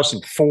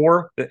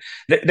 2004.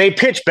 They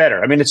pitch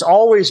better. I mean, it's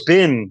always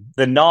been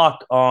the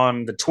knock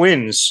on the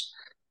Twins.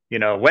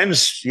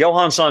 When's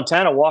Johan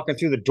Santana walking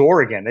through the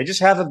door again? They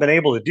just haven't been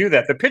able to do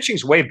that. The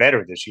pitching's way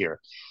better this year.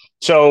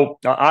 So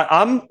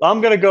I'm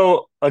going to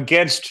go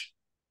against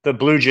the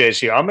Blue Jays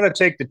here. I'm going to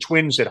take the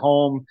Twins at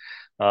home.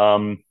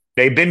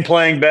 They've been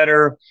playing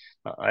better.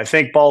 I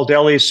think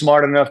Baldelli is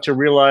smart enough to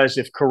realize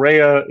if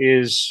Correa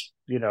is,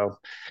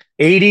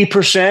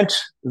 80%,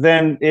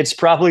 then it's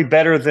probably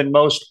better than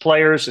most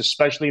players,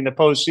 especially in the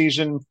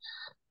postseason.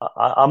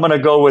 I'm going to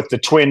go with the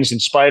Twins in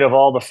spite of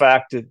all the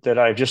fact that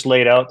I've just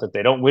laid out, that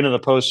they don't win in the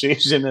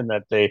postseason and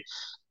that they've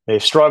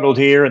struggled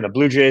here, and the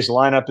Blue Jays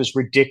lineup is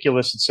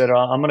ridiculous, etc.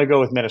 I'm going to go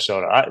with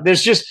Minnesota.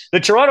 The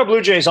Toronto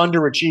Blue Jays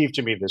underachieved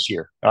to me this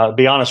year.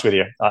 Be honest with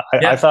you.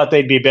 I thought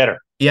they'd be better.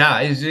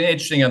 Yeah, it's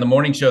interesting. On the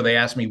morning show, they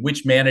asked me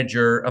which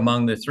manager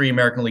among the 3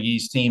 American League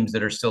East teams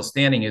that are still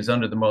standing is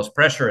under the most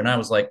pressure. And I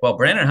was like, well,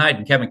 Brandon Hyde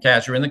and Kevin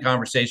Cash are in the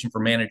conversation for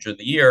manager of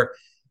the year.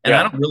 And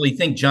I don't really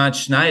think John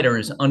Schneider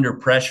is under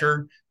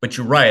pressure. But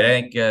you're right.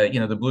 I think,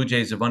 the Blue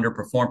Jays have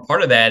underperformed.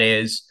 Part of that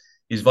is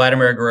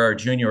Vladimir Guerrero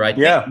Jr. I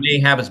think may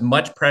have as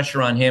much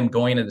pressure on him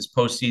going into this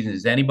postseason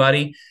as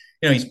anybody.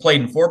 He's played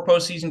in 4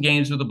 postseason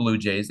games with the Blue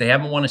Jays. They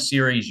haven't won a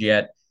series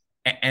yet.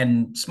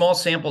 And small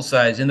sample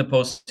size in the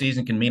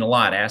postseason can mean a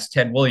lot. Ask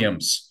Ted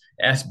Williams.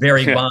 Ask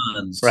Barry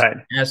Bonds. Right.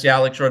 Ask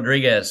Alex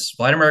Rodriguez.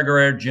 Vladimir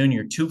Guerrero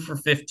Jr., 2 for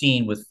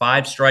 15 with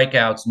 5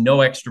 strikeouts,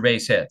 no extra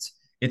base hits.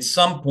 At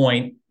some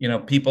point,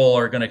 people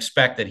are going to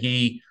expect that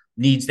he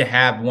needs to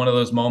have one of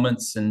those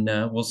moments, and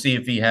we'll see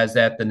if he has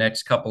that the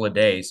next couple of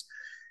days.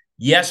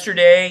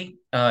 Yesterday,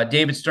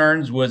 David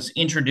Stearns was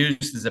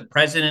introduced as the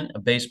president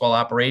of baseball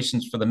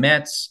operations for the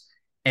Mets.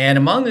 And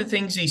among the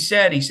things he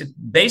said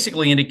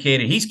basically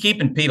indicated he's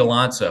keeping Pete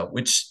Alonso,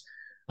 which,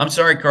 I'm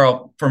sorry,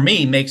 Carl, for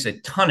me makes a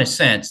ton of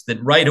sense that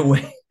right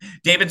away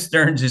David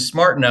Stearns is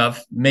smart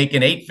enough,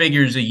 making 8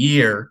 figures a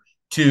year,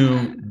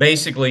 to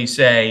basically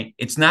say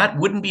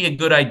wouldn't be a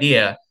good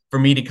idea for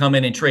me to come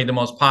in and trade the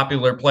most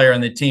popular player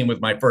on the team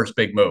with my first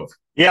big move.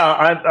 Yeah,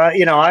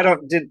 I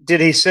don't.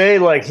 Did he say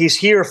like he's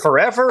here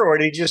forever, or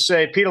did he just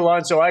say Pete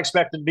Alonso? I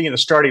expect him to be in the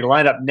starting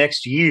lineup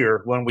next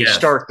year when we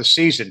start the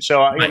season.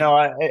 So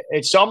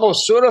it's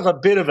almost sort of a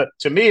bit of a.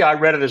 To me, I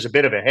read it as a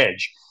bit of a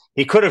hedge.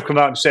 He could have come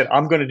out and said,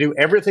 "I'm going to do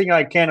everything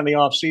I can in the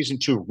offseason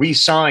to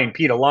re-sign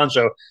Pete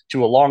Alonso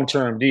to a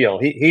long-term deal."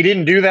 He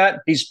didn't do that.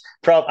 He's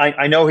probably.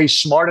 I know he's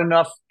smart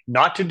enough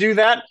not to do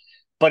that,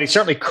 but he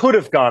certainly could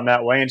have gone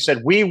that way and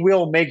said, "We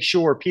will make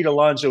sure Pete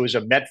Alonso is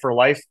a Met for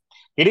life."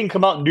 He didn't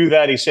come out and do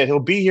that. He said he'll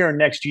be here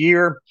next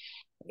year.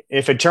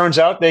 If it turns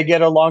out they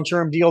get a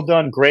long-term deal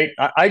done, great.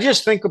 I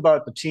just think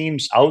about the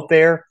teams out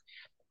there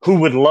who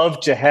would love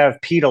to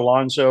have Pete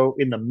Alonso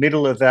in the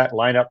middle of that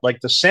lineup.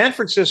 Like the San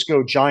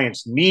Francisco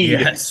Giants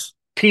need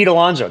Pete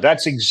Alonso.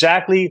 That's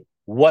exactly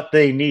what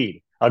they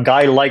need, a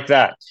guy like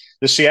that.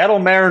 The Seattle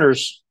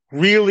Mariners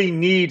really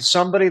need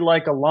somebody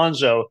like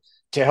Alonso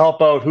to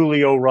help out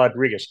Julio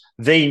Rodriguez.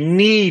 They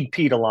need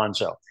Pete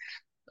Alonso.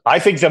 I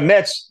think the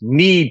Mets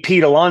need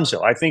Pete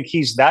Alonso. I think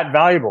he's that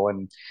valuable.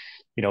 And,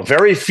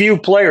 very few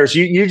players.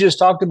 You just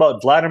talked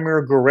about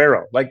Vladimir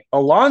Guerrero. Like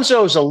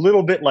Alonso is a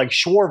little bit like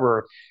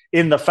Schwarber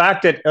in the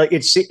fact that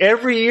it's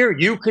every year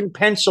you can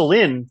pencil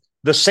in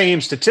the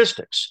same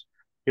statistics.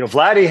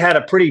 Vladdy had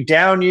a pretty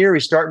down year.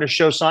 He's starting to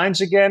show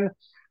signs again.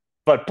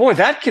 But boy,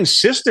 that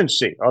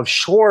consistency of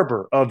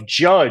Schwarber, of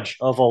Judge,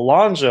 of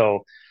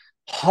Alonso,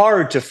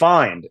 hard to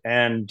find.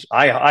 And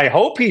I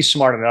hope he's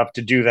smart enough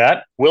to do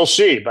that. We'll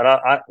see.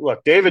 But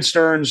look, David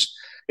Stearns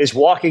is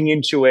walking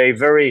into a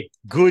very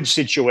good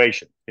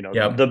situation.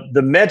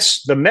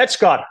 The Mets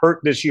got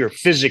hurt this year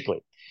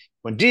physically.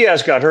 When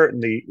Diaz got hurt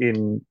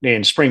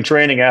in spring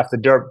training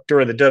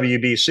during the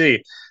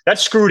WBC, that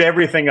screwed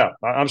everything up.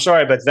 I'm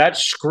sorry, but that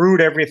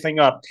screwed everything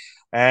up.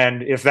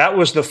 And if that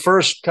was the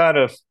first kind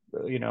of,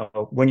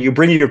 when you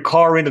bring your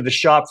car into the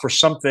shop for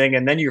something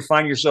and then you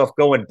find yourself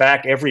going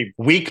back every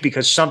week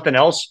because some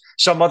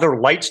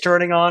other light's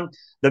turning on.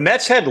 The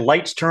Mets had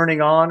lights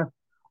turning on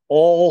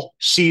all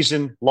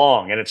season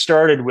long, and it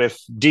started with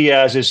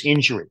Diaz's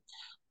injury.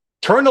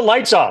 Turn the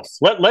lights off.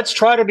 Let's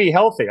try to be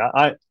healthy.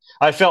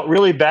 I felt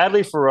really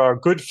badly for our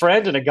good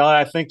friend and a guy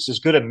I think is as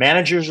good a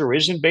manager or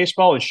is in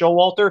baseball as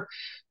Showalter.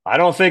 I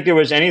don't think there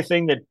was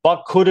anything that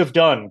Buck could have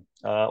done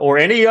or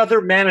any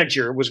other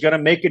manager was going to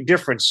make a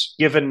difference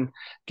given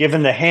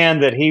the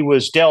hand that he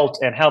was dealt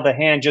and how the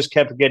hand just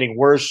kept getting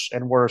worse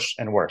and worse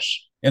and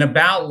worse. And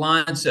about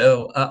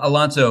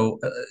Alonso,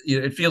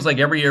 it feels like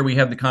every year we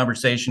have the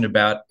conversation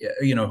about,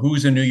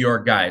 who's a New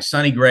York guy.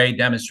 Sonny Gray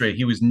demonstrated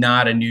he was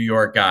not a New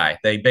York guy.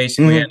 They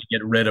basically had to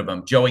get rid of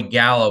him. Joey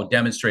Gallo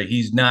demonstrated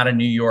he's not a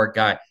New York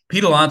guy.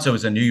 Pete Alonso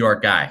is a New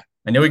York guy.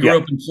 I know he grew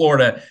up in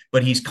Florida,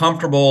 but he's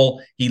comfortable.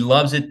 He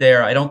loves it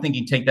there. I don't think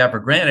he'd take that for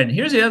granted. And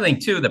here's the other thing,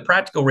 too, the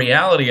practical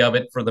reality of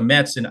it for the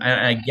Mets. And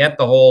I get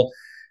the whole,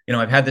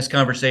 I've had this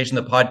conversation,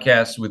 the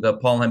podcast with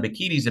Paul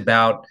Hembekides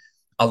about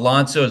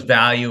Alonso's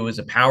value as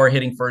a power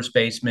hitting first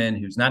baseman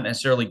who's not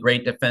necessarily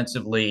great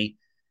defensively.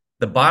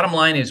 The bottom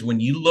line is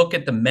when you look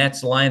at the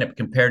Mets lineup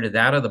compared to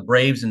that of the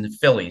Braves and the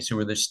Phillies, who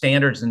are the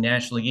standards in the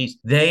National League East,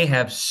 they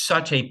have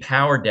such a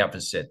power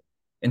deficit.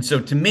 And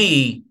so to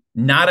me,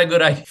 not a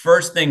good idea.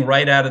 First thing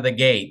right out of the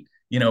gate,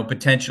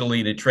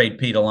 potentially to trade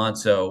Pete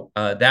Alonso.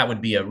 That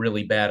would be a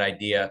really bad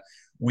idea.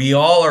 We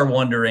all are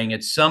wondering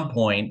at some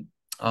point,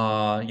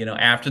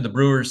 after the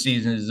Brewers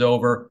season is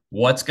over,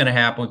 what's going to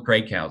happen with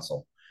Craig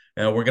Counsell?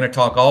 We're going to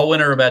talk all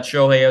winter about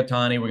Shohei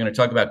Ohtani. We're going to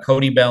talk about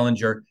Cody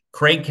Bellinger.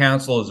 Craig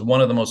Counsell is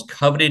one of the most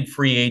coveted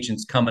free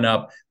agents coming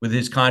up with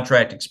his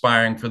contract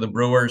expiring for the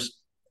Brewers.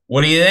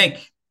 What do you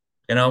think?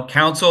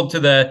 Counsell to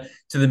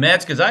the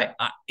Mets, because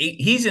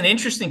he's an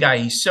interesting guy.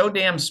 He's so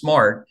damn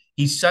smart.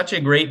 He's such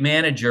a great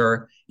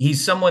manager.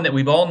 He's someone that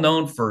we've all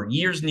known for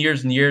years and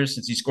years and years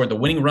since he scored the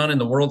winning run in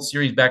the World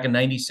Series back in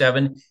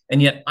 '97.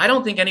 And yet I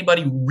don't think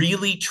anybody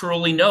really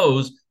truly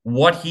knows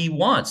what he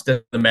wants.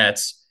 The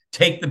Mets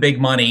take the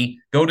big money,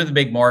 go to the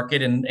big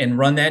market and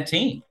run that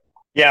team.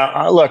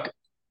 Yeah, look,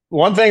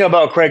 one thing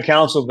about Craig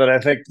Counsell that I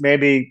think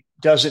maybe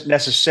doesn't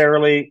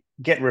necessarily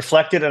get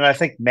reflected, and I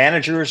think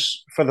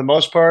managers for the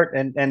most part,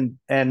 and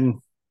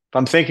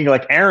I'm thinking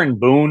like Aaron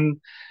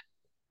Boone,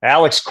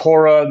 Alex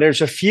Cora,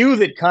 there's a few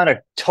that kind of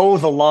toe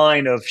the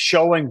line of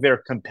showing their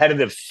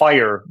competitive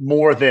fire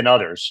more than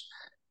others.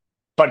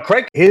 But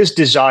Craig, his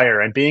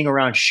desire and being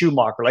around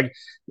Schumacher, like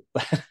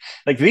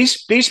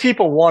these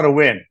people want to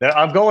win.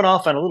 I'm going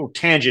off on a little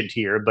tangent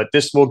here, but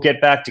this will get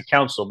back to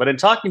Counsell. But in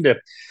talking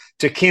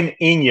to Kim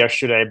Ng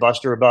yesterday,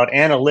 Buster, about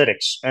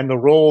analytics and the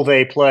role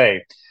they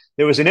play,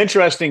 there was an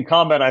interesting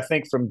comment, I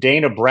think, from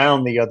Dana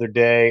Brown the other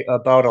day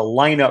about a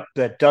lineup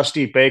that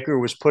Dusty Baker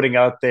was putting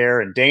out there.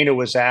 And Dana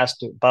was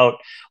asked about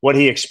what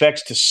he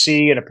expects to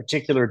see in a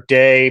particular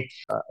day.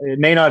 It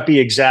may not be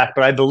exact,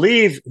 but I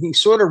believe he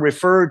sort of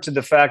referred to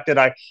the fact that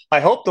I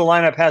hope the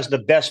lineup has the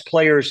best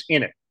players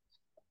in it.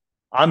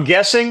 I'm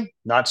guessing,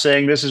 not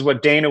saying this is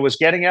what Dana was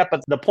getting at,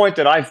 but the point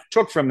that I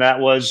took from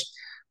that was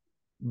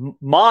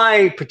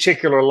my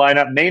particular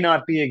lineup may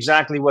not be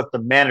exactly what the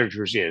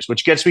manager's is,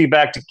 which gets me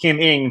back to Kim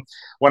Ng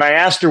when I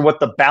asked her what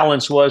the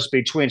balance was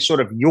between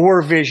sort of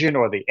your vision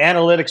or the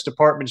analytics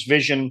department's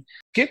vision.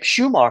 Skip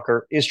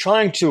Schumacher is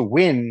trying to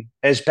win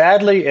as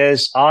badly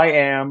as I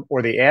am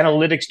or the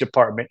analytics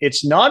department.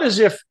 It's not as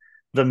if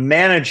the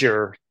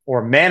manager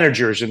or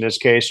managers in this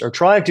case are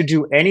trying to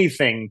do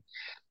anything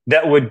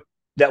that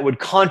would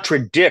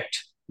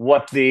contradict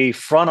what the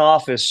front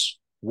office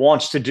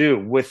wants to do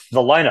with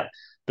the lineup.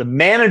 The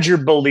manager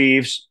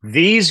believes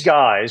these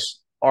guys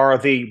are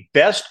the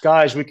best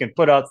guys we can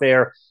put out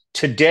there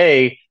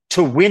today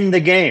to win the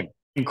game.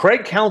 In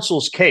Craig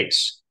Counsell's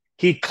case,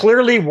 he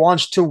clearly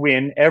wants to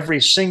win every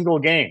single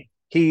game.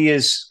 He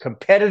is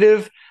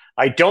competitive.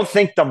 I don't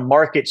think the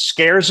market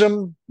scares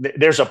him.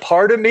 There's a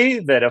part of me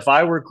that if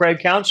I were Craig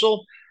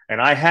Counsell and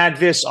I had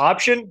this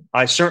option,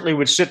 I certainly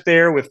would sit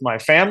there with my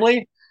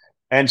family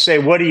and say,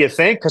 what do you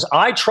think? Because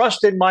I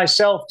trusted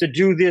myself to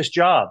do this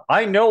job.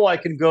 I know I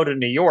can go to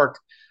New York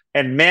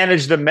and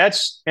manage the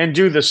Mets and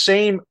do the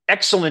same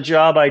excellent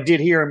job I did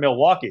here in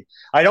Milwaukee.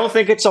 I don't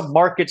think it's a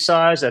market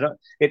size.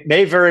 It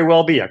may very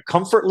well be a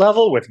comfort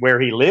level with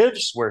where he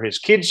lives, where his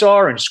kids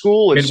are in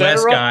school,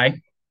 Midwest guy.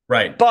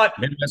 Right. But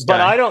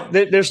I don't,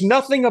 there's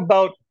nothing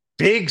about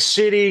big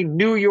city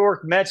New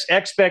York Mets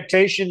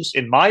expectations,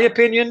 in my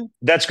opinion,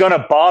 that's going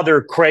to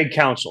bother Craig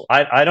Counsell.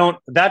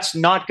 That's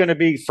not going to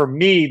be, for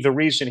me, the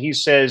reason he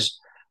says,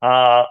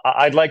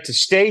 I'd like to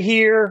stay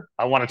here.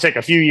 I want to take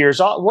a few years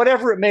off,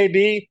 whatever it may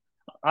be.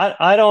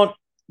 I don't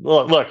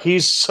look,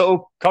 he's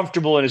so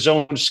comfortable in his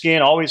own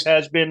skin, always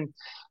has been.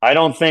 I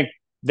don't think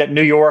that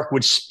New York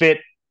would spit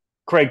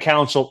Craig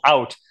Counsell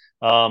out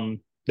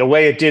the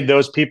way it did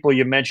those people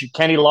you mentioned.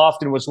 Kenny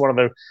Lofton was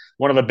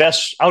one of the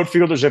best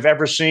outfielders I've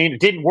ever seen. It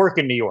didn't work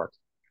in New York.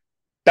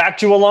 Back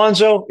to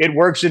Alonso, it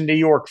works in New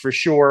York for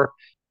sure.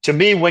 To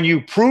me, when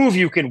you prove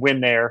you can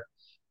win there,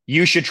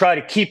 you should try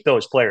to keep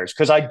those players,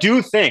 because I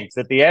do think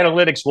that the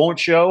analytics won't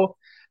show.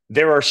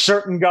 There are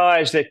certain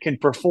guys that can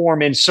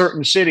perform in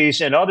certain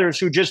cities and others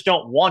who just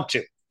don't want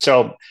to.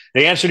 So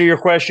the answer to your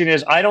question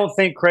is, I don't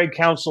think Craig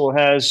Counsell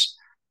has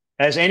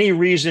any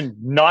reason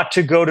not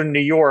to go to New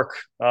York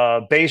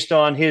based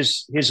on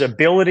his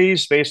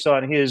abilities, based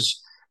on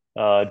his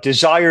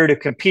desire to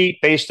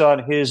compete, based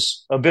on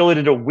his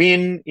ability to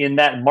win in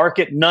that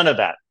market. None of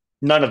that.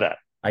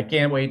 I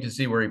can't wait to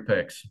see where he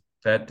picks.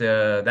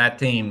 That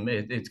team,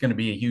 it's going to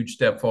be a huge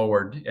step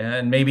forward,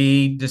 and maybe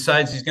he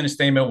decides he's going to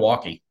stay in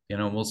Milwaukee.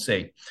 We'll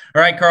see.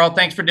 All right, Carl,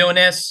 thanks for doing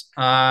this.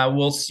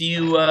 We'll see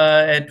you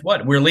at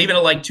what? We're leaving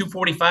at like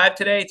 2:45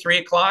 today, 3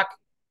 o'clock.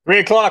 3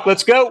 o'clock.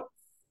 Let's go.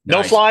 No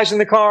Nice. flies in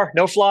the car.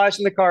 No flies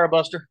in the car,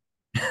 Buster.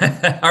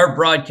 Our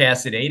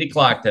broadcast at 8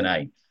 o'clock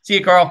tonight. See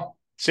you, Carl.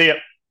 See ya.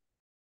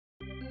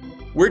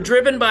 We're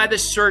driven by the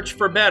search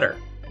for better.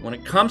 When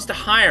it comes to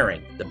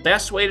hiring, the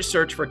best way to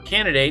search for a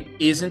candidate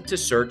isn't to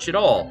search at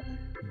all.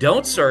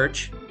 Don't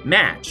search,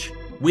 match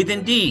with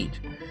Indeed.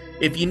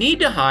 If you need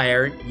to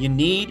hire, you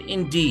need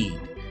Indeed.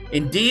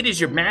 Indeed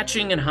is your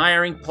matching and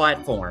hiring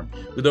platform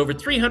with over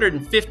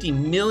 350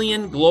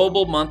 million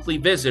global monthly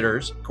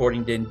visitors,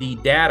 according to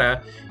Indeed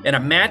data, and a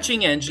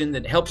matching engine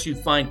that helps you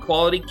find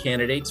quality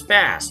candidates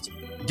fast.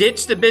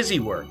 Ditch the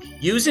busy work.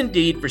 Use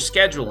Indeed for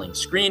scheduling,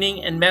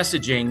 screening, and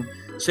messaging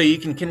so you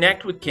can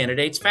connect with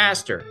candidates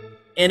faster.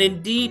 And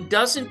Indeed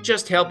doesn't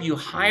just help you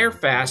hire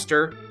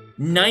faster.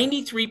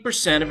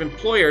 93% of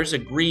employers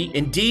agree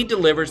Indeed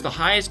delivers the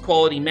highest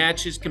quality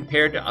matches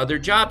compared to other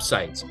job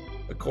sites,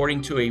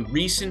 according to a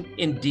recent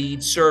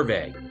Indeed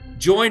survey.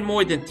 Join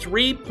more than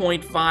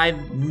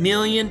 3.5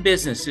 million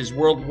businesses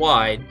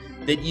worldwide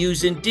that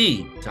use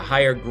Indeed to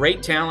hire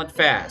great talent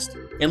fast.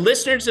 And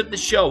listeners of the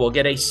show will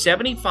get a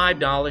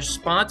 $75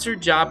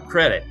 sponsored job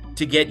credit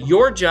to get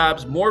your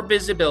jobs more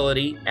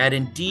visibility at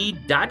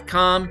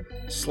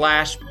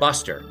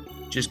Indeed.com/Buster.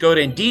 Just go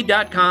to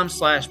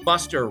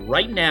Indeed.com/Buster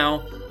right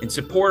now and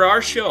support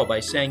our show by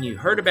saying you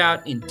heard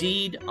about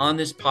Indeed on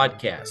this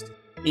podcast.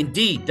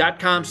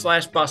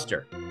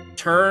 Indeed.com/Buster.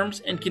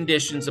 Terms and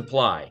conditions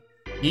apply.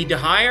 Need to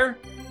hire?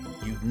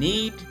 You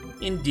need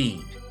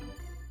Indeed.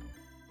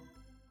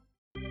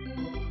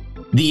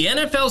 The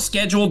NFL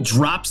schedule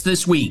drops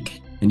this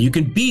week, and you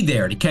can be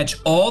there to catch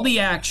all the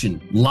action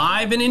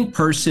live and in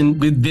person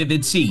with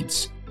Vivid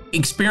Seats.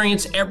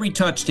 Experience every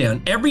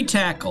touchdown, every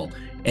tackle,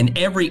 and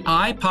every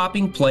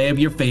eye-popping play of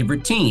your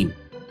favorite team.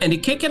 And to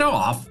kick it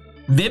off,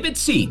 Vivid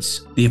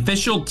Seats, the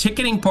official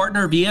ticketing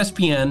partner of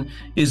ESPN,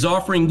 is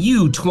offering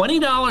you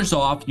 $20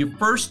 off your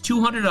first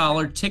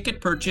 $200 ticket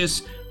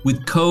purchase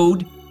with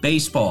code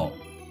BASEBALL.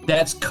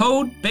 That's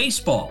code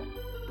BASEBALL.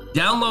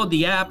 Download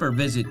the app or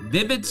visit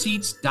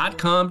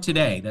vividseats.com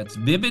today. That's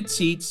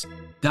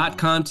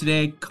vividseats.com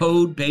today,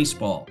 code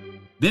BASEBALL.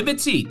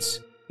 Vivid Seats.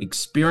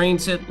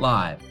 Experience it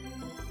live.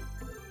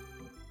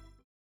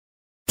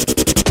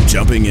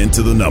 Jumping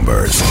into the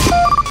numbers.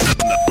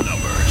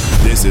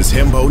 This is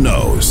Hembo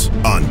Knows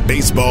on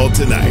Baseball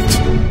Tonight.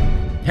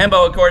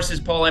 Hembo, of course, is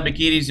Paul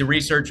Hembekides, the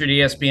researcher at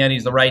ESPN.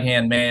 He's the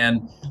right-hand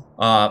man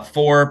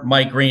for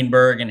Mike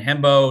Greenberg. And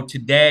Hembo,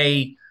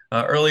 today,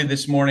 early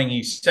this morning,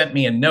 he sent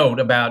me a note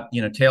about,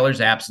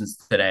 Taylor's absence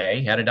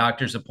today. Had a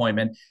doctor's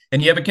appointment.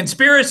 And you have a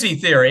conspiracy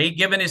theory,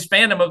 given his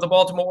fandom of the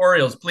Baltimore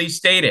Orioles. Please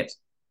state it.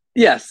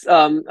 Yes,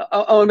 I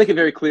want to make it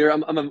very clear.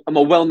 I'm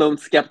a well-known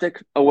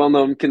skeptic, a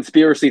well-known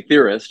conspiracy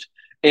theorist,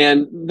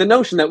 and the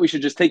notion that we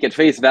should just take at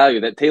face value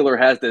that Taylor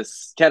has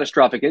this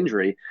catastrophic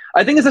injury,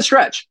 I think is a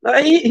stretch.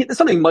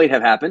 Something might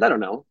have happened. I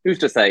don't know. Who's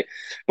to say?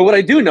 But what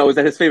I do know is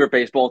that his favorite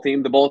baseball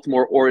team, the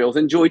Baltimore Orioles,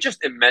 enjoyed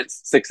just immense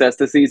success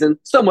this season.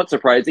 Somewhat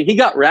surprising. He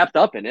got wrapped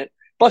up in it.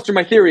 Buster,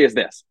 my theory is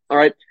this. All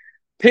right,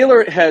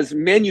 Taylor has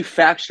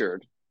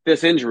manufactured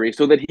this injury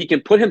so that he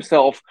can put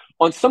himself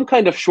on some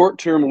kind of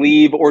short-term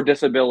leave or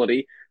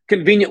disability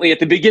conveniently at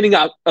the beginning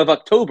of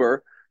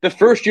October, the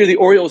first year the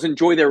Orioles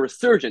enjoy their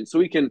resurgence, so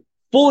he can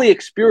fully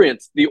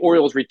experience the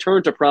Orioles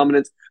return to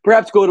prominence,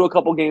 perhaps go to a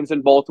couple games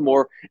in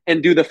Baltimore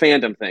and do the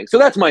fandom thing. So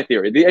that's my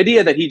theory. The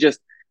idea that he just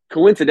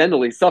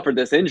coincidentally suffered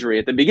this injury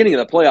at the beginning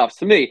of the playoffs,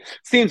 to me,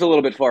 seems a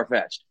little bit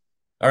far-fetched.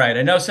 All right,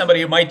 I know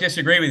somebody who might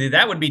disagree with you.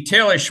 That would be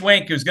Taylor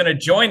Schwenk, who's going to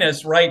join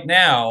us right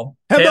now.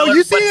 Hembo, Taylor,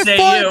 you see this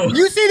foot?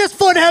 You see this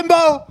foot,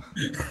 Hembo?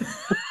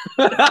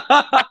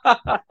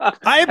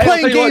 I am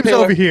playing games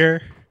over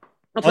here.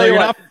 I'll tell you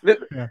what.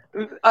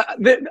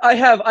 I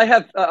have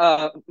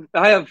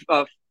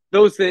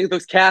those things,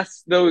 those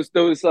casts, those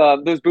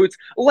boots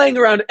laying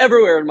around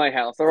everywhere in my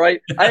house. All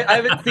right, I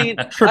haven't seen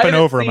Tripping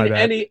over, my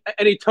bad.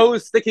 any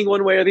toes sticking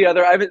one way or the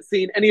other. I haven't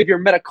seen any of your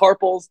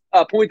metacarpals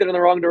pointed in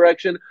the wrong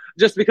direction.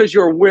 Just because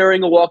you're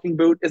wearing a walking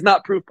boot is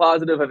not proof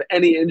positive of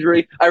any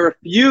injury. I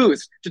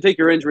refuse to take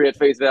your injury at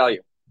face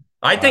value.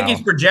 I think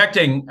he's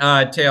projecting,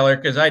 Taylor,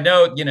 because I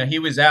know, he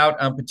was out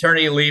on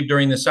paternity leave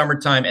during the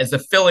summertime as the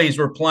Phillies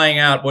were playing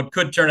out what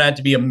could turn out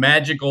to be a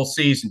magical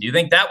season. Do you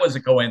think that was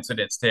a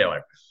coincidence,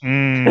 Taylor?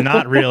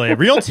 Not really.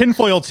 Real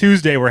tinfoil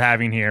Tuesday we're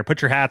having here.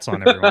 Put your hats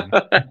on, everyone.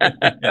 All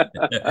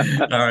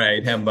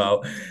right,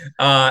 Hembo.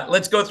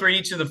 Let's go through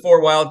each of the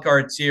 4 wild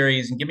card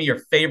series and give me your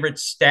favorite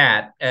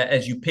stat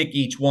as you pick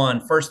each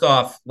one. First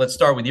off, let's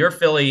start with your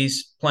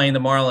Phillies playing the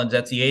Marlins.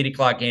 That's the 8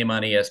 o'clock game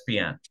on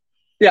ESPN.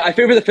 Yeah, I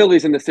favor the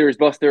Phillies in this series,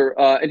 Buster,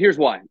 and here's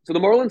why. So the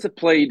Marlins have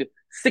played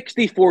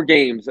 64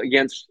 games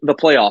against the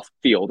playoff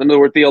field. In other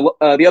words,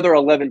 the other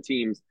 11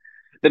 teams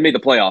that made the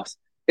playoffs.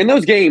 In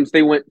those games,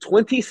 they went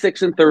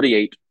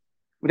 26-38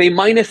 with a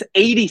minus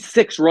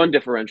 86 run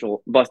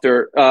differential,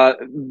 Buster.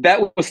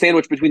 That was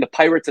sandwiched between the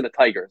Pirates and the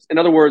Tigers. In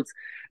other words,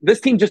 this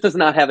team just does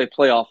not have a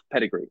playoff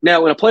pedigree.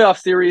 Now, in a playoff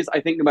series,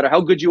 I think no matter how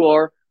good you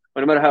are,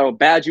 or no matter how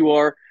bad you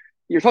are,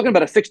 you're talking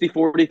about a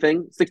 60-40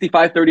 thing,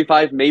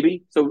 65-35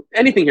 maybe. So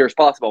anything here is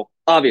possible.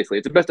 Obviously,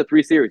 it's a best of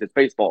 3 series. It's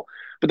baseball.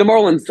 But the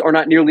Marlins are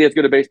not nearly as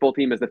good a baseball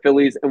team as the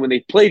Phillies. And when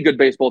they've played good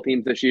baseball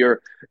teams this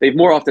year, they've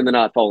more often than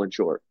not fallen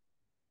short.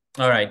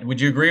 All right.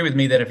 Would you agree with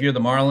me that if you're the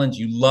Marlins,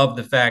 you love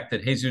the fact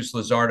that Jesus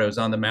Luzardo is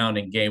on the mound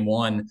in game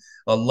 1,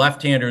 a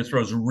left-hander who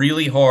throws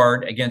really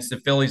hard against the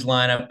Phillies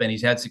lineup, and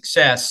he's had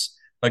success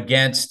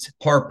against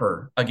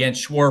Harper,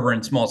 against Schwarber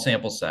in small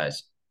sample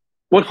size?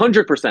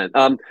 100%.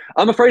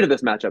 I'm afraid of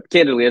this matchup,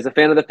 candidly. As a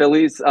fan of the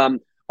Phillies, a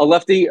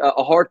lefty, a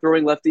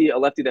hard-throwing lefty, a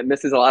lefty that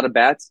misses a lot of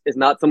bats is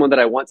not someone that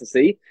I want to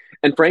see.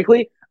 And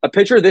frankly, a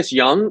pitcher this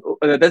young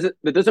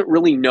that doesn't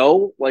really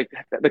know like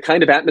the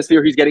kind of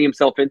atmosphere he's getting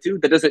himself into,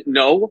 that doesn't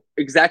know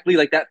exactly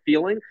like that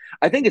feeling,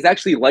 I think is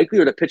actually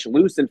likelier to pitch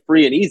loose and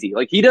free and easy.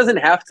 Like he doesn't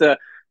have to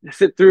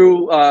sit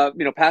through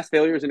past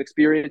failures and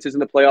experiences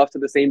in the playoffs to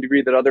the same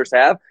degree that others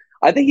have.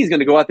 I think he's going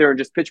to go out there and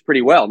just pitch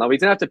pretty well. Now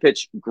he's going to have to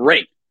pitch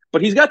great,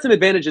 but he's got some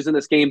advantages in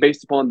this game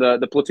based upon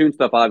the platoon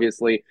stuff,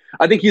 obviously.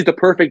 I think he's the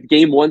perfect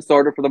game 1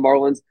 starter for the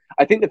Marlins.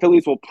 I think the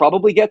Phillies will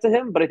probably get to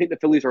him, but I think the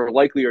Phillies are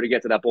likelier to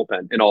get to that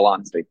bullpen, in all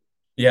honesty.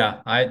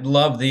 Yeah, I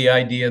love the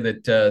idea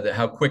that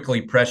how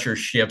quickly pressure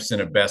shifts in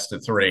a best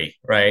of 3,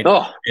 right?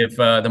 Oh. If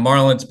the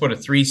Marlins put a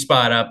 3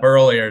 spot up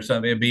earlier or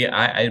something, I'd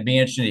be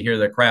interested to hear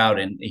the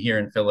crowd here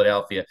in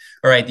Philadelphia.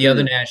 All right, the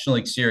other National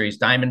League series,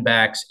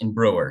 Diamondbacks and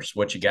Brewers.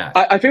 What you got?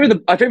 I favor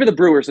the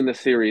Brewers in this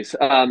series.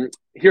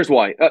 Here's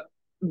why.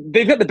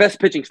 They've got the best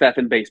pitching staff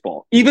in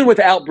baseball. Even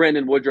without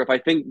Brandon Woodruff, I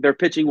think their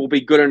pitching will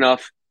be good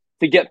enough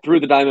to get through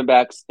the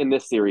Diamondbacks in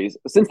this series.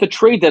 Since the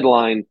trade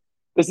deadline,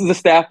 this is a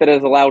staff that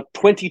has allowed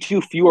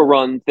 22 fewer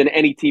runs than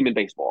any team in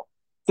baseball.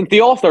 Since the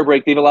All-Star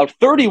break, they've allowed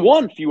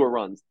 31 fewer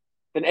runs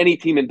than any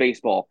team in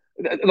baseball.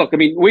 Look, I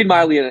mean, Wade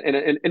Miley in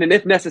an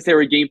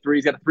if-necessary game 3,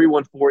 he's got a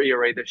 3.14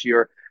 ERA this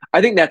year.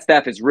 I think that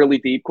staff is really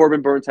deep.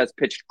 Corbin Burns has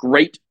pitched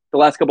great the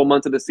last couple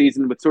months of the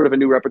season with sort of a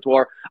new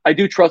repertoire. I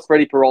do trust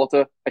Freddie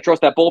Peralta. I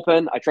trust that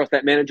bullpen. I trust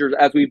that manager,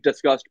 as we've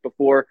discussed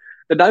before.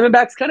 The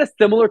Diamondbacks kind of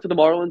similar to the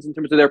Marlins in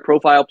terms of their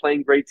profile,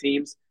 playing great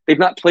teams. They've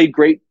not played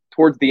great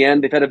towards the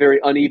end. They've had a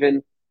very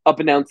uneven up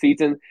and down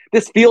season.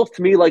 This feels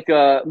to me like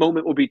a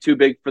moment will be too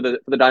big for the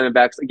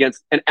Diamondbacks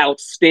against an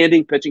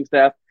outstanding pitching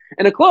staff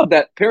and a club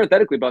that,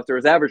 parenthetically, Buster,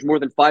 has averaged more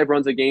than 5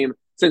 runs a game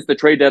since the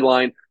trade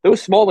deadline.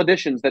 Those small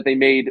additions that they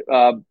made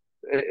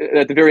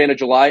at the very end of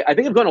July, I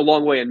think have gone a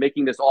long way in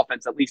making this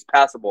offense at least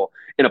passable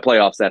in a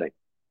playoff setting.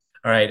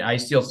 All right, I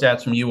steal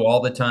stats from you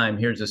all the time.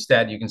 Here's a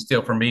stat you can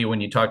steal from me when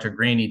you talk to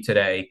Greeny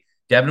today.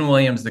 Devin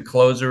Williams, the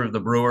closer of the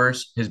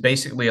Brewers, has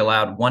basically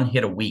allowed 1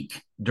 hit a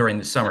week during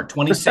the summer.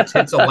 26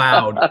 hits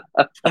allowed,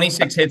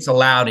 26 hits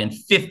allowed in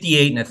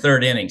 58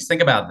 1/3 innings.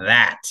 Think about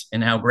that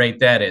and how great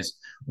that is.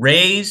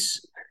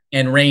 Rays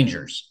and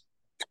Rangers.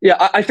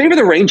 Yeah, I favor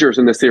the Rangers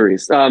in this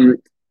series.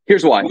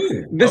 Here's why.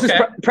 This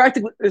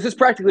is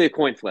practically a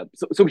coin flip.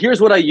 So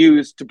here's what I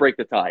use to break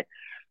the tie.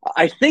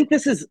 I think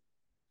Texas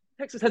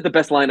has the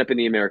best lineup in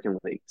the American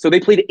League. So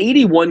they played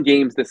 81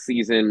 games this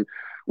season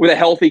with a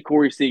healthy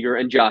Corey Seager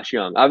and Josh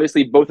Young.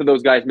 Obviously, both of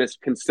those guys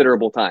missed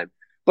considerable time,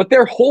 but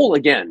they're whole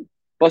again.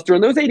 Buster,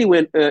 in those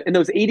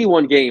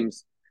 81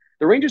 games,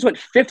 the Rangers went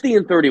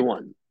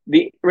 50-31.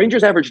 The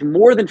Rangers averaged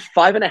more than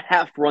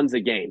 5.5 runs a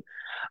game.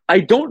 I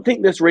don't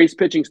think this Rays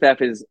pitching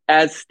staff is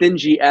as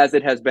stingy as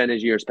it has been in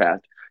years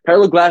past.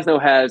 Tyler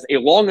Glasnow has a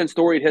long and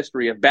storied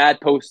history of bad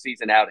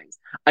postseason outings.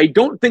 I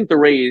don't think the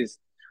Rays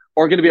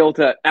are going to be able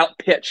to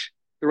outpitch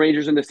the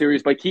Rangers in the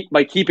series by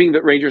keeping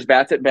the Rangers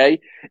bats at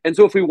bay. And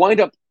so if we wind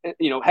up,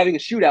 having a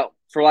shootout,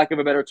 for lack of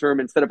a better term,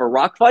 instead of a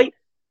rock fight,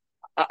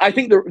 I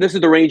think this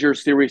is the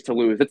Rangers series to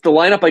lose. It's the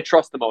lineup I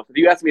trust the most. If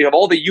you ask me, of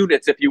all the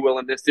units, if you will,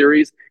 in this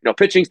series,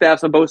 pitching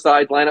staffs on both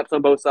sides, lineups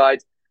on both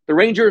sides, the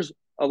Rangers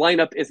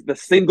lineup is the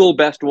single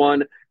best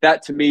one.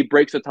 That, to me,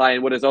 breaks a tie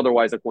in what is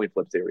otherwise a coin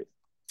flip series.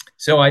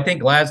 So I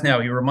think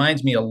Glasnow, he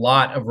reminds me a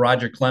lot of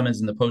Roger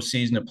Clemens in the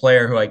postseason, a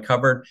player who I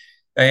covered.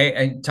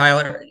 And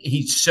Tyler,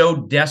 he so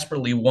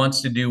desperately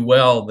wants to do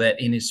well that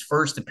in his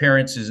first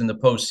appearances in the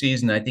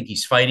postseason, I think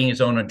he's fighting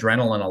his own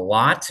adrenaline a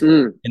lot.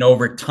 And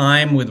over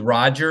time with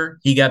Roger,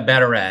 he got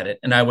better at it.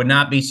 And I would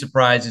not be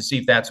surprised to see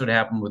if that's what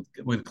happened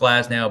with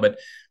Glasnow. But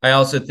I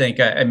also think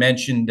I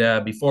mentioned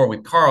before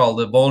with Carl,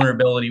 the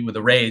vulnerability with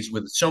the Rays,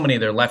 with so many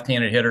of their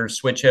left-handed hitters,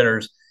 switch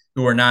hitters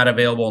who are not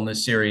available in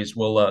this series.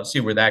 We'll see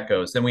where that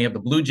goes. Then we have the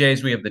Blue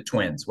Jays. We have the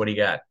Twins. What do you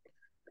got?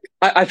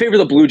 I favor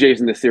the Blue Jays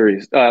in this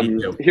series.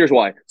 Here's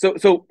why.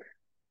 So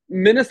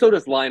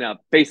Minnesota's lineup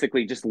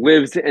basically just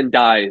lives and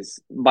dies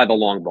by the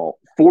long ball.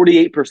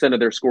 48% of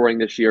their scoring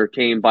this year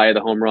came via the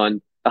home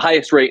run, the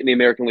highest rate in the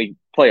American League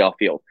playoff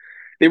field.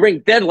 They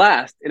ranked dead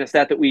last in a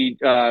stat that we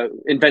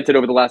invented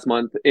over the last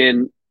month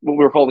in what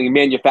we're calling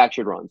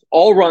manufactured runs.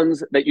 All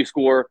runs that you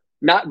score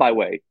not by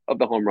way of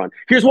the home run.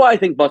 Here's why I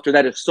think, Buster,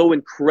 that is so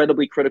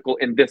incredibly critical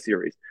in this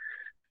series.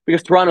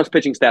 Because Toronto's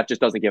pitching staff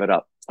just doesn't give it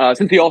up.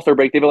 Since the All-Star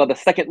break, they've allowed the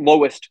second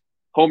lowest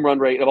home run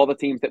rate of all the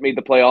teams that made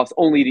the playoffs.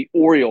 Only the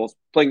Orioles,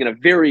 playing in a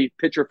very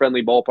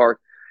pitcher-friendly ballpark,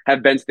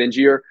 have been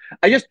stingier.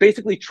 I just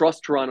basically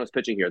trust Toronto's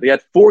pitching here. They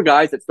had 4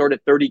 guys that started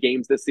 30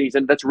 games this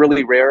season. That's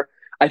really rare.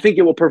 I think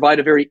it will provide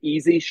a very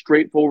easy,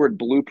 straightforward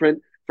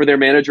blueprint for their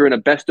manager in a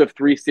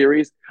best-of-3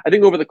 series. I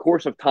think over the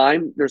course of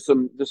time, there's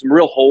some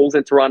real holes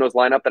in Toronto's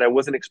lineup that I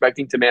wasn't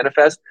expecting to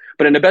manifest.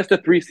 But in a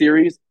best-of-3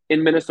 series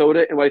in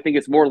Minnesota, and what I think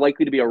is more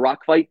likely to be a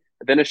rock fight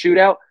than a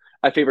shootout,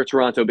 I favor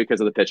Toronto because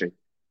of the pitching.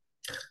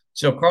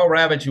 So Carl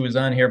Ravitch, who was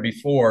on here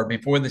before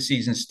the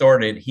season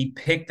started, he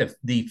picked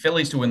the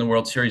Phillies to win the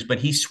World Series, but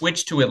he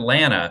switched to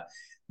Atlanta.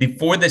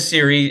 Before the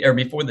series or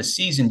before the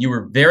season, you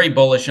were very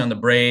bullish on the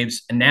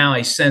Braves, and now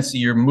I sense that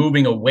you're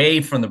moving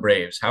away from the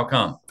Braves. How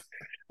come?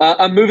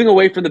 I'm moving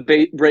away from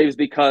the Braves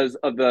because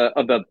of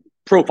the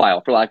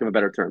profile, for lack of a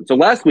better term. So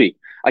last week,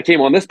 I came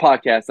on this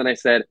podcast and I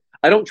said,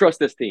 I don't trust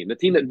this team, the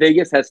team that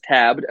Vegas has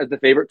tabbed as the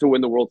favorite to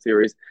win the World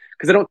Series,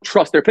 because I don't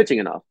trust their pitching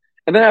enough.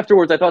 And then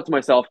afterwards, I thought to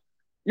myself,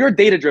 you're a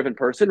data-driven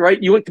person,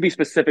 right? You like to be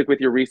specific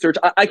with your research.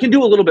 I can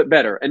do a little bit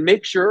better and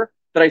make sure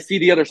that I see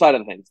the other side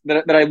of the things,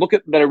 that I look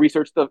at, that I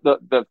research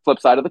the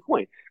flip side of the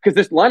coin, because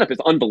this lineup is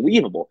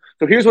unbelievable.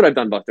 So here's what I've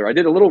done, Buster. I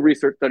did a little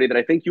research study that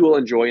I think you will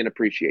enjoy and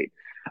appreciate.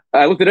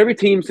 I looked at every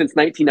team since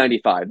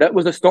 1995. That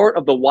was the start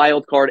of the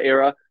wild card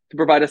era, to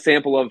provide a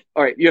sample of,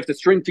 all right, you have to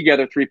string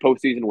together 3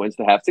 postseason wins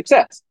to have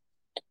success.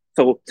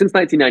 So since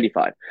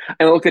 1995.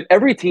 And I looked at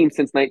every team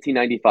since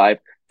 1995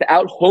 to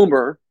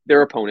out-homer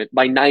their opponent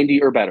by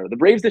 90 or better. The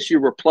Braves this year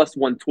were plus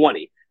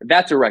 120.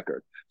 That's a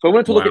record. So I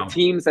wanted to look at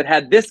teams that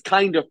had this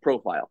kind of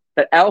profile,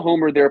 that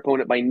out-homered their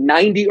opponent by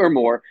 90 or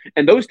more,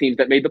 and those teams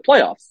that made the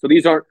playoffs. So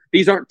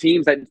these aren't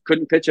teams that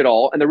couldn't pitch at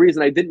all. And the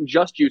reason I didn't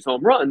just use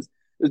home runs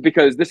is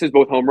because this is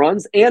both home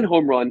runs and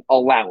home run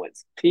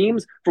allowance.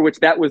 Teams for which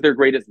that was their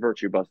greatest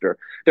virtue, Buster.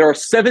 There are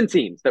 7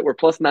 teams that were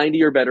plus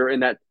 90 or better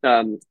in that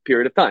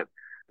period of time.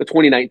 The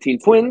 2019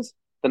 Twins,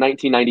 the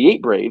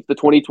 1998 Braves, the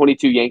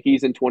 2022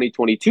 Yankees and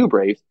 2022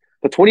 Braves,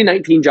 the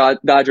 2019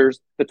 Dodgers,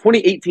 the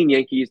 2018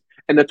 Yankees,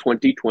 and the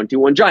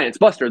 2021 Giants.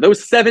 Buster,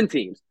 those 7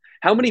 teams,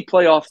 how many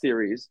playoff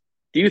series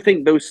do you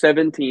think those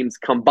 7 teams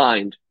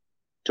combined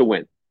to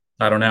win?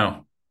 I don't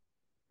know.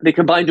 They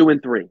combined to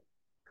win 3.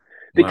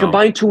 They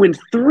combined to win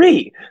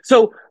 3.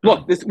 So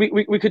look, this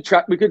we could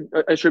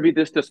attribute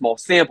this to small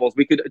samples.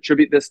 We could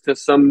attribute this to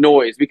some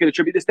noise. We could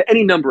attribute this to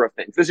any number of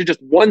things. This is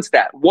just one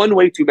stat, one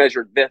way to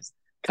measure this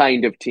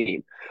kind of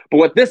team. But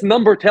what this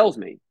number tells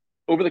me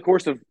over the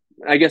course of,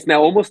 I guess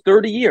now almost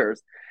 30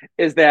 years,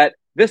 is that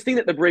this thing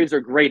that the Braves are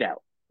great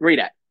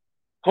at,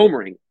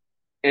 homering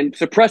and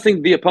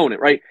suppressing the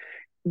opponent, right,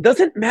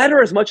 doesn't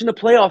matter as much in the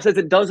playoffs as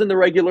it does in the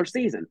regular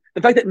season.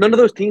 The fact that none of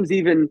those teams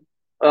even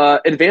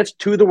advanced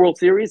to the World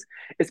Series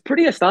is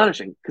pretty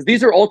astonishing, because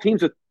these are all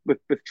teams with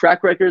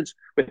track records,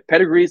 with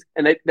pedigrees,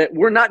 and that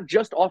we're not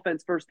just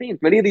offense first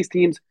teams. Many of these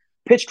teams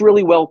pitched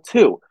really well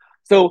too.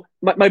 So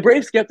my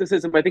Brave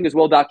skepticism, I think, is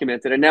well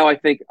documented. And now I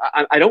think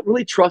I don't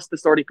really trust the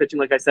starting pitching,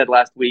 like I said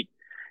last week.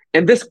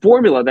 And this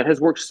formula that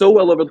has worked so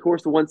well over the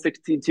course of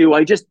 162,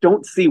 I just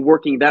don't see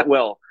working that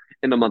well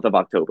in the month of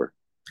October.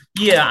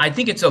 Yeah, I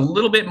think it's a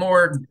little bit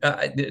more.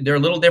 They're a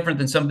little different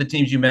than some of the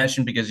teams you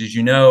mentioned, because, as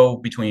you know,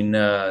 between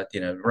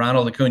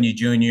Ronald Acuna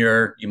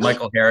Jr.,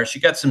 Michael Harris,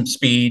 you got some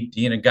speed.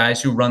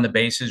 Guys who run the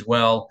bases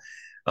well.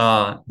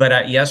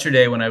 But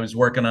yesterday, when I was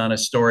working on a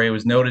story, I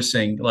was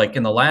noticing, like,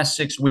 in the last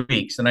 6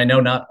 weeks, and I know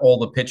not all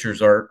the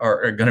pitchers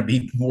are going to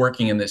be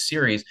working in this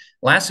series.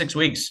 Last 6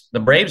 weeks, the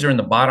Braves are in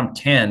the bottom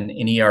 10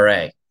 in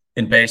ERA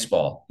in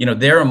baseball.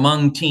 They're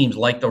among teams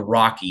like the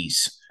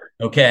Rockies.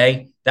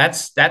 Okay,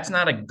 that's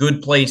not a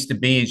good place to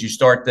be as you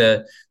start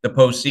the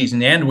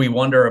postseason, and we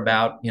wonder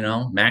about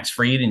Max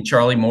Fried and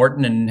Charlie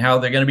Morton and how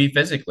they're going to be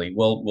physically.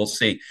 We'll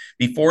see.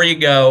 Before you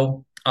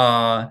go,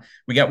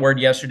 we got word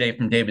yesterday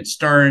from David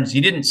Stearns.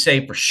 He didn't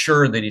say for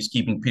sure that he's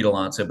keeping Pete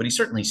Alonso, but he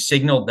certainly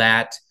signaled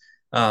that.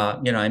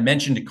 I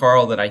mentioned to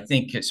Carl that I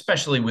think,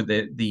 especially with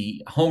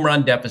the home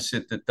run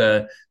deficit that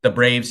the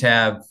Braves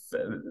have,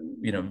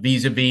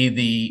 vis-a-vis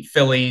the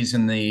Phillies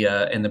and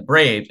the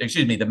Braves,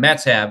 the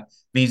Mets have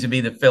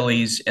vis-a-vis the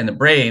Phillies and the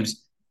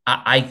Braves,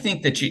 I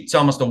think that it's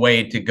almost a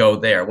way to go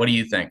there. What do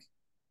you think?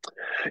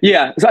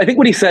 Yeah, so I think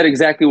what he said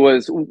exactly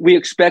was, we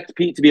expect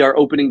Pete to be our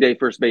opening day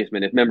first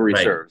baseman, if memory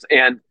serves.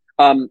 And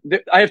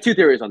I have two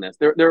theories on this.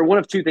 There are one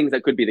of two things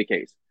that could be the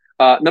case.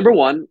 Number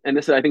one, and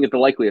this I think is the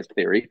likeliest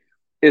theory,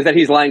 is that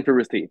he's lying through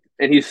his teeth.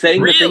 And he's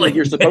saying the thing that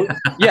you're supposed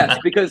Yes,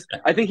 because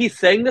I think he's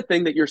saying the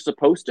thing that you're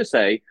supposed to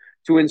say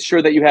to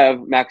ensure that you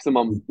have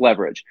maximum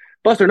leverage.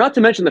 Buster, not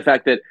to mention the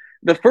fact that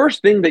the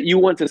first thing that you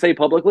want to say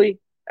publicly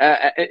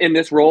in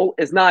this role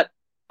is not,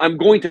 I'm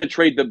going to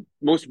trade the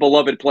most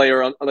beloved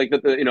player on,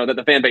 that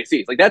the fan base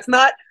sees. Like that's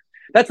not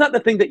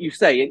the thing that you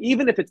say. And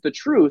even if it's the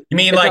truth, you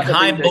mean like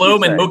Chaim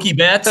Bloom and Mookie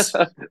Betts?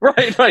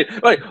 right.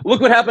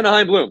 Look what happened to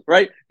Chaim Bloom,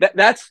 right?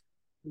 That's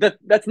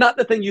not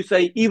the thing you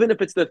say, even if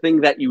it's the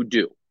thing that you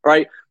do,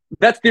 right?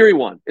 That's theory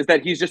one, is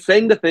that he's just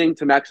saying the thing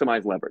to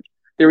maximize leverage.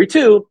 Theory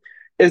two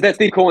is that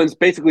Steve Cohen's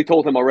basically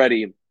told him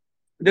already,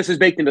 this is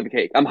baked into the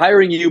cake. I'm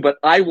hiring you, but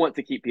I want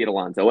to keep Pete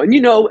Alonso. And you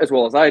know, as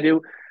well as I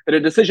do, that a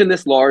decision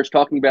this large,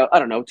 talking about,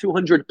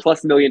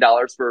 $200+ million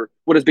for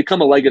what has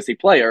become a legacy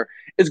player,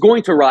 is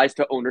going to rise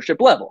to ownership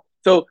level.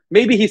 So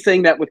maybe he's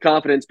saying that with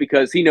confidence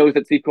because he knows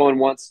that Steve Cohen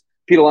wants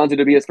Pete Alonso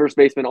to be his first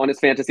baseman on his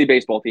fantasy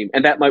baseball team.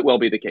 And that might well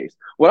be the case.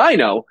 What I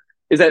know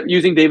is that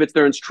using David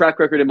Stern's track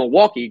record in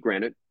Milwaukee,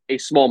 granted, a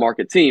small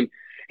market team,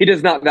 he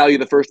does not value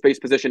the first base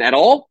position at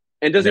all.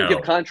 And does not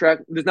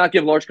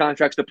give large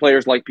contracts to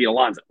players like Pete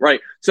Alonso,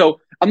 right?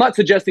 So I'm not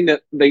suggesting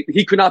that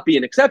he could not be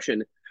an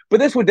exception, but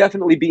this would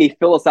definitely be a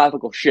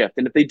philosophical shift.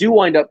 And if they do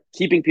wind up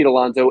keeping Pete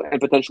Alonso and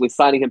potentially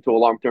signing him to a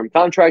long-term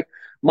contract,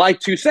 my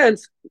 2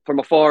 cents from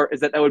afar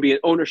is that would be an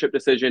ownership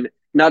decision,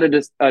 not a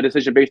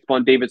decision based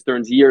upon David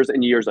Stern's years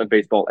and years of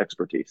baseball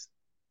expertise.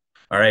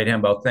 All right,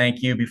 Hembo,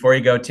 thank you. Before you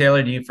go,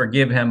 Taylor, do you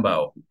forgive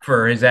Hembo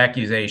for his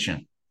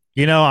accusation?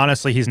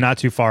 Honestly, he's not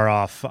too far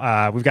off.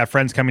 We've got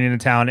friends coming into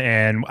town,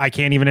 and I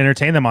can't even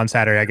entertain them on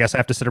Saturday. I guess I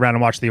have to sit around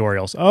and watch the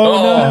Orioles. Called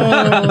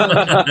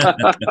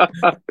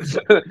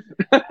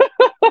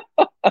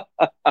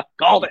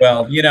it.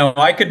 Well,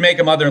 I could make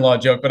a mother-in-law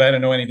joke, but I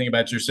don't know anything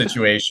about your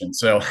situation.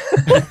 So,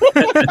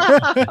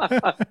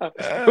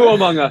 who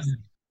among us?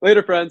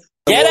 Later, friends.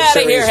 Get out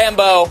of here,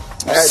 Hembo.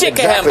 Sick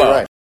of Hembo.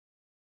 Right.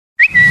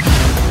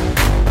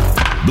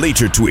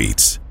 Bleacher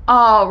Tweets.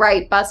 All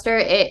right, Buster,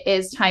 it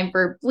is time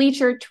for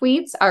Bleacher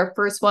Tweets. Our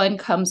first one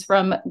comes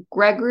from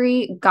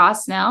Gregory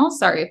Gosnell.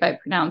 Sorry if I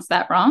pronounced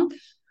that wrong.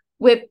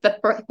 With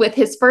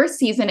his first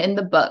season in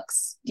the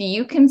books, do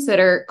you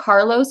consider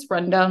Carlos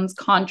Rendon's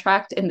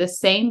contract in the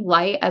same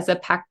light as a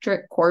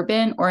Patrick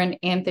Corbin or an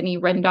Anthony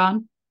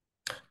Rendon?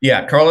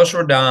 Yeah, Carlos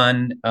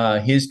Rodon,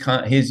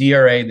 his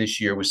ERA this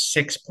year was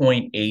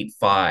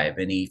 6.85,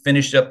 and he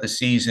finished up the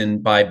season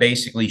by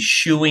basically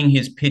shooing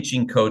his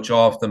pitching coach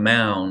off the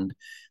mound.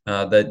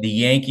 The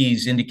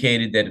Yankees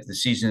indicated that if the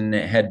season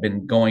had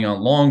been going on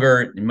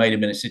longer, it might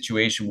have been a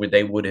situation where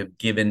they would have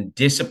given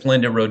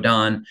discipline to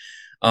Rodon.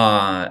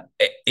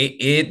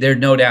 There's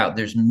no doubt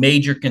there's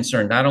major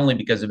concern, not only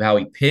because of how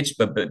he pitched,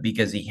 but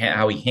because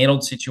how he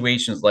handled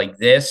situations like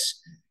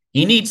this.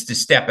 He needs to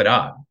step it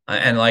up.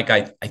 And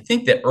I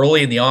think that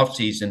early in the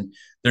offseason,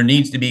 there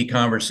needs to be a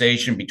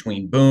conversation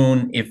between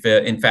Boone, if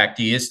in fact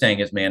he is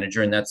staying as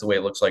manager, and that's the way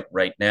it looks like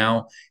right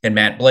now, and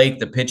Matt Blake,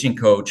 the pitching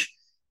coach.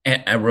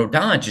 And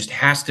Rodon just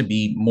has to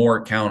be more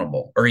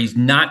accountable, or he's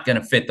not going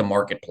to fit the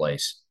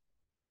marketplace.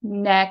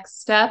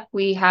 Next up,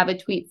 we have a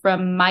tweet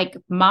from Mike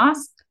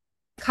Moss.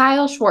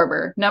 Kyle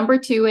Schwarber, number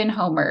 2 in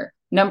homer,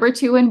 number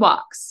 2 in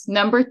walks,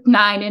 number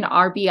 9 in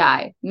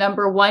RBI,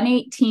 number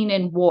 118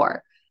 in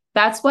WAR.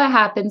 That's what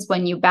happens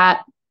when you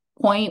bat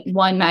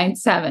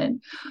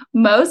 .197.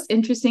 Most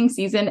interesting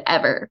season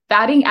ever.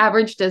 Batting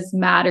average does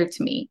matter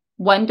to me.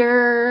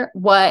 Wonder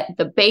what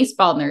the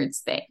baseball nerds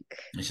think.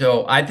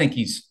 So I think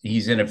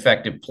he's an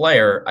effective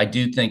player. I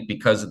do think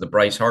because of the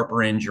Bryce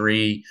Harper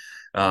injury,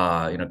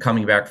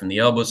 coming back from the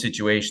elbow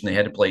situation, they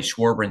had to play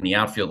Schwarber in the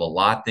outfield a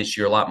lot this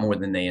year, a lot more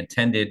than they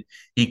intended.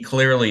 He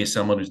clearly is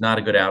someone who's not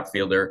a good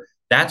outfielder.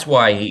 That's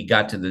why he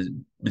got to the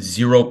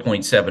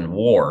 0.7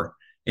 WAR.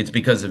 It's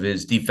because of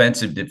his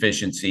defensive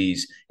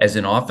deficiencies. As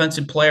an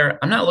offensive player,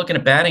 I'm not looking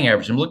at batting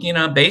average. I'm looking at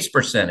on base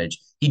percentage.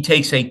 He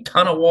takes a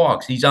ton of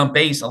walks. He's on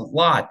base a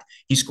lot.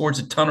 He scores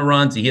a ton of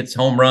runs. He hits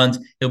home runs.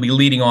 He'll be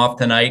leading off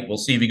tonight. We'll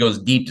see if he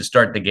goes deep to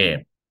start the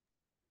game.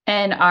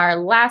 And our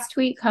last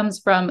tweet comes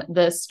from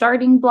the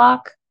starting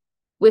block.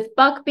 With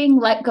Buck being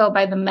let go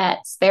by the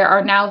Mets, there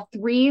are now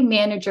 3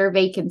 manager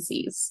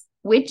vacancies.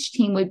 Which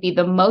team would be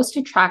the most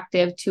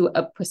attractive to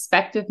a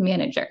prospective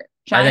manager?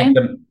 Giants,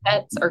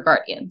 Mets, or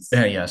Guardians?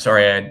 Yeah.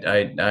 Sorry,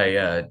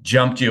 I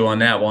jumped you on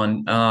that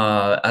one.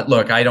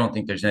 Look, I don't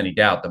think there's any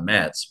doubt the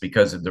Mets,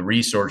 because of the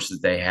resources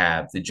they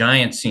have. The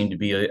Giants seem to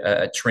be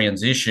a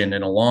transition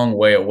and a long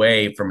way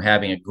away from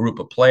having a group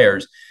of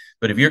players.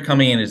 But if you're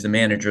coming in as the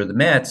manager of the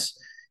Mets,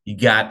 You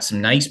got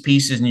some nice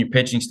pieces in your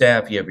pitching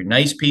staff. You have your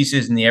nice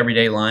pieces in the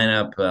everyday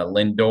lineup,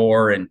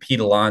 Lindor and Pete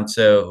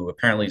Alonso, who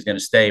apparently is going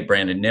to stay,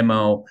 Brandon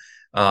Nimmo.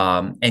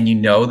 And you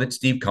know that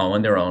Steve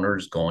Cohen, their owner,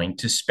 is going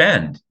to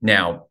spend.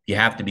 Now, you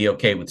have to be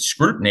okay with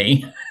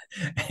scrutiny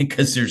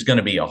because there's going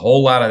to be a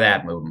whole lot of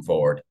that moving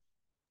forward.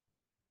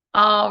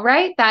 All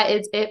right, that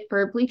is it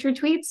for Bleacher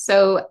Tweets.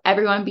 So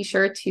everyone be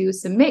sure to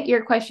submit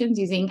your questions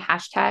using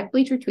hashtag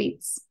Bleacher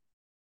Tweets.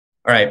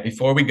 All right,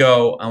 before we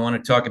go, I want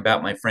to talk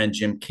about my friend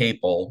Jim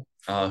Capel,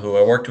 who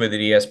I worked with at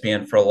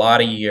ESPN for a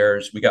lot of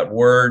years. We got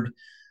word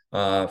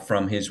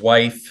from his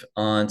wife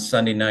on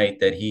Sunday night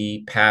that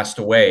he passed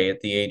away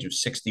at the age of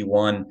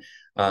 61.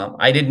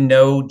 I didn't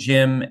know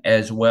Jim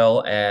as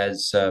well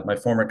as my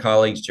former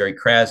colleagues, Jerry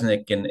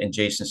Krasnick and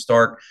Jason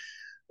Stark.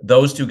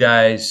 Those two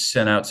guys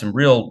sent out some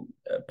real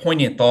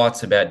poignant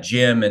thoughts about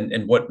Jim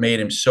and what made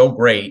him so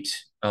great,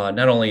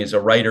 not only as a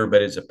writer,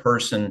 but as a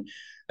person.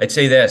 I'd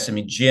say this. I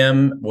mean,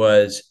 Jim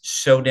was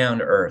so down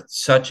to earth,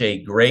 such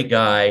a great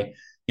guy.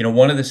 You know,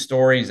 one of the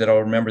stories that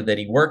I'll remember that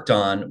he worked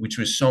on, which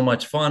was so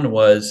much fun,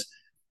 was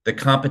the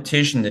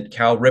competition that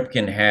Cal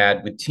Ripken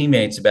had with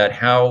teammates about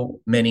how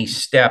many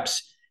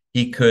steps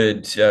he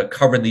could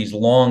cover these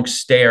long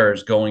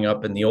stairs going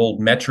up in the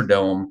old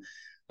Metrodome.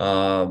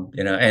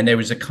 And there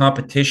was a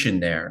competition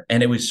there.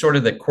 And it was sort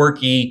of the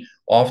quirky,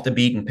 off the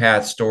beaten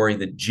path story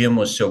that Jim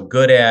was so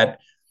good at.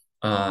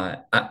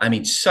 I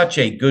mean, such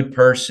a good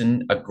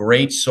person, a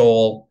great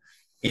soul.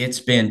 It's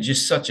been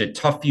just such a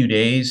tough few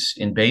days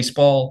in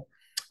baseball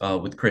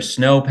with Chris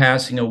Snow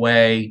passing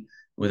away,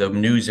 with the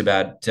news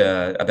about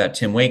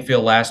Tim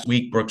Wakefield last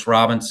week, Brooks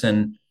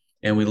Robinson,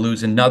 and we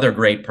lose another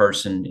great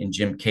person in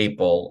Jim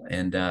Capel.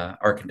 And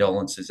our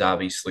condolences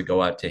obviously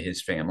go out to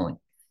his family.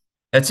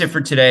 That's it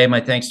for today.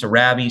 My thanks to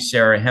Ravi,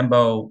 Sarah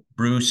Hembo,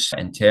 Bruce,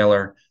 and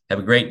Taylor. Have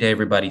a great day,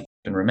 everybody.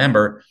 And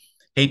remember,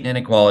 hate and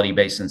inequality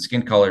based on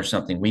skin color is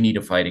something we need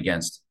to fight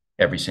against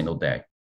every single day.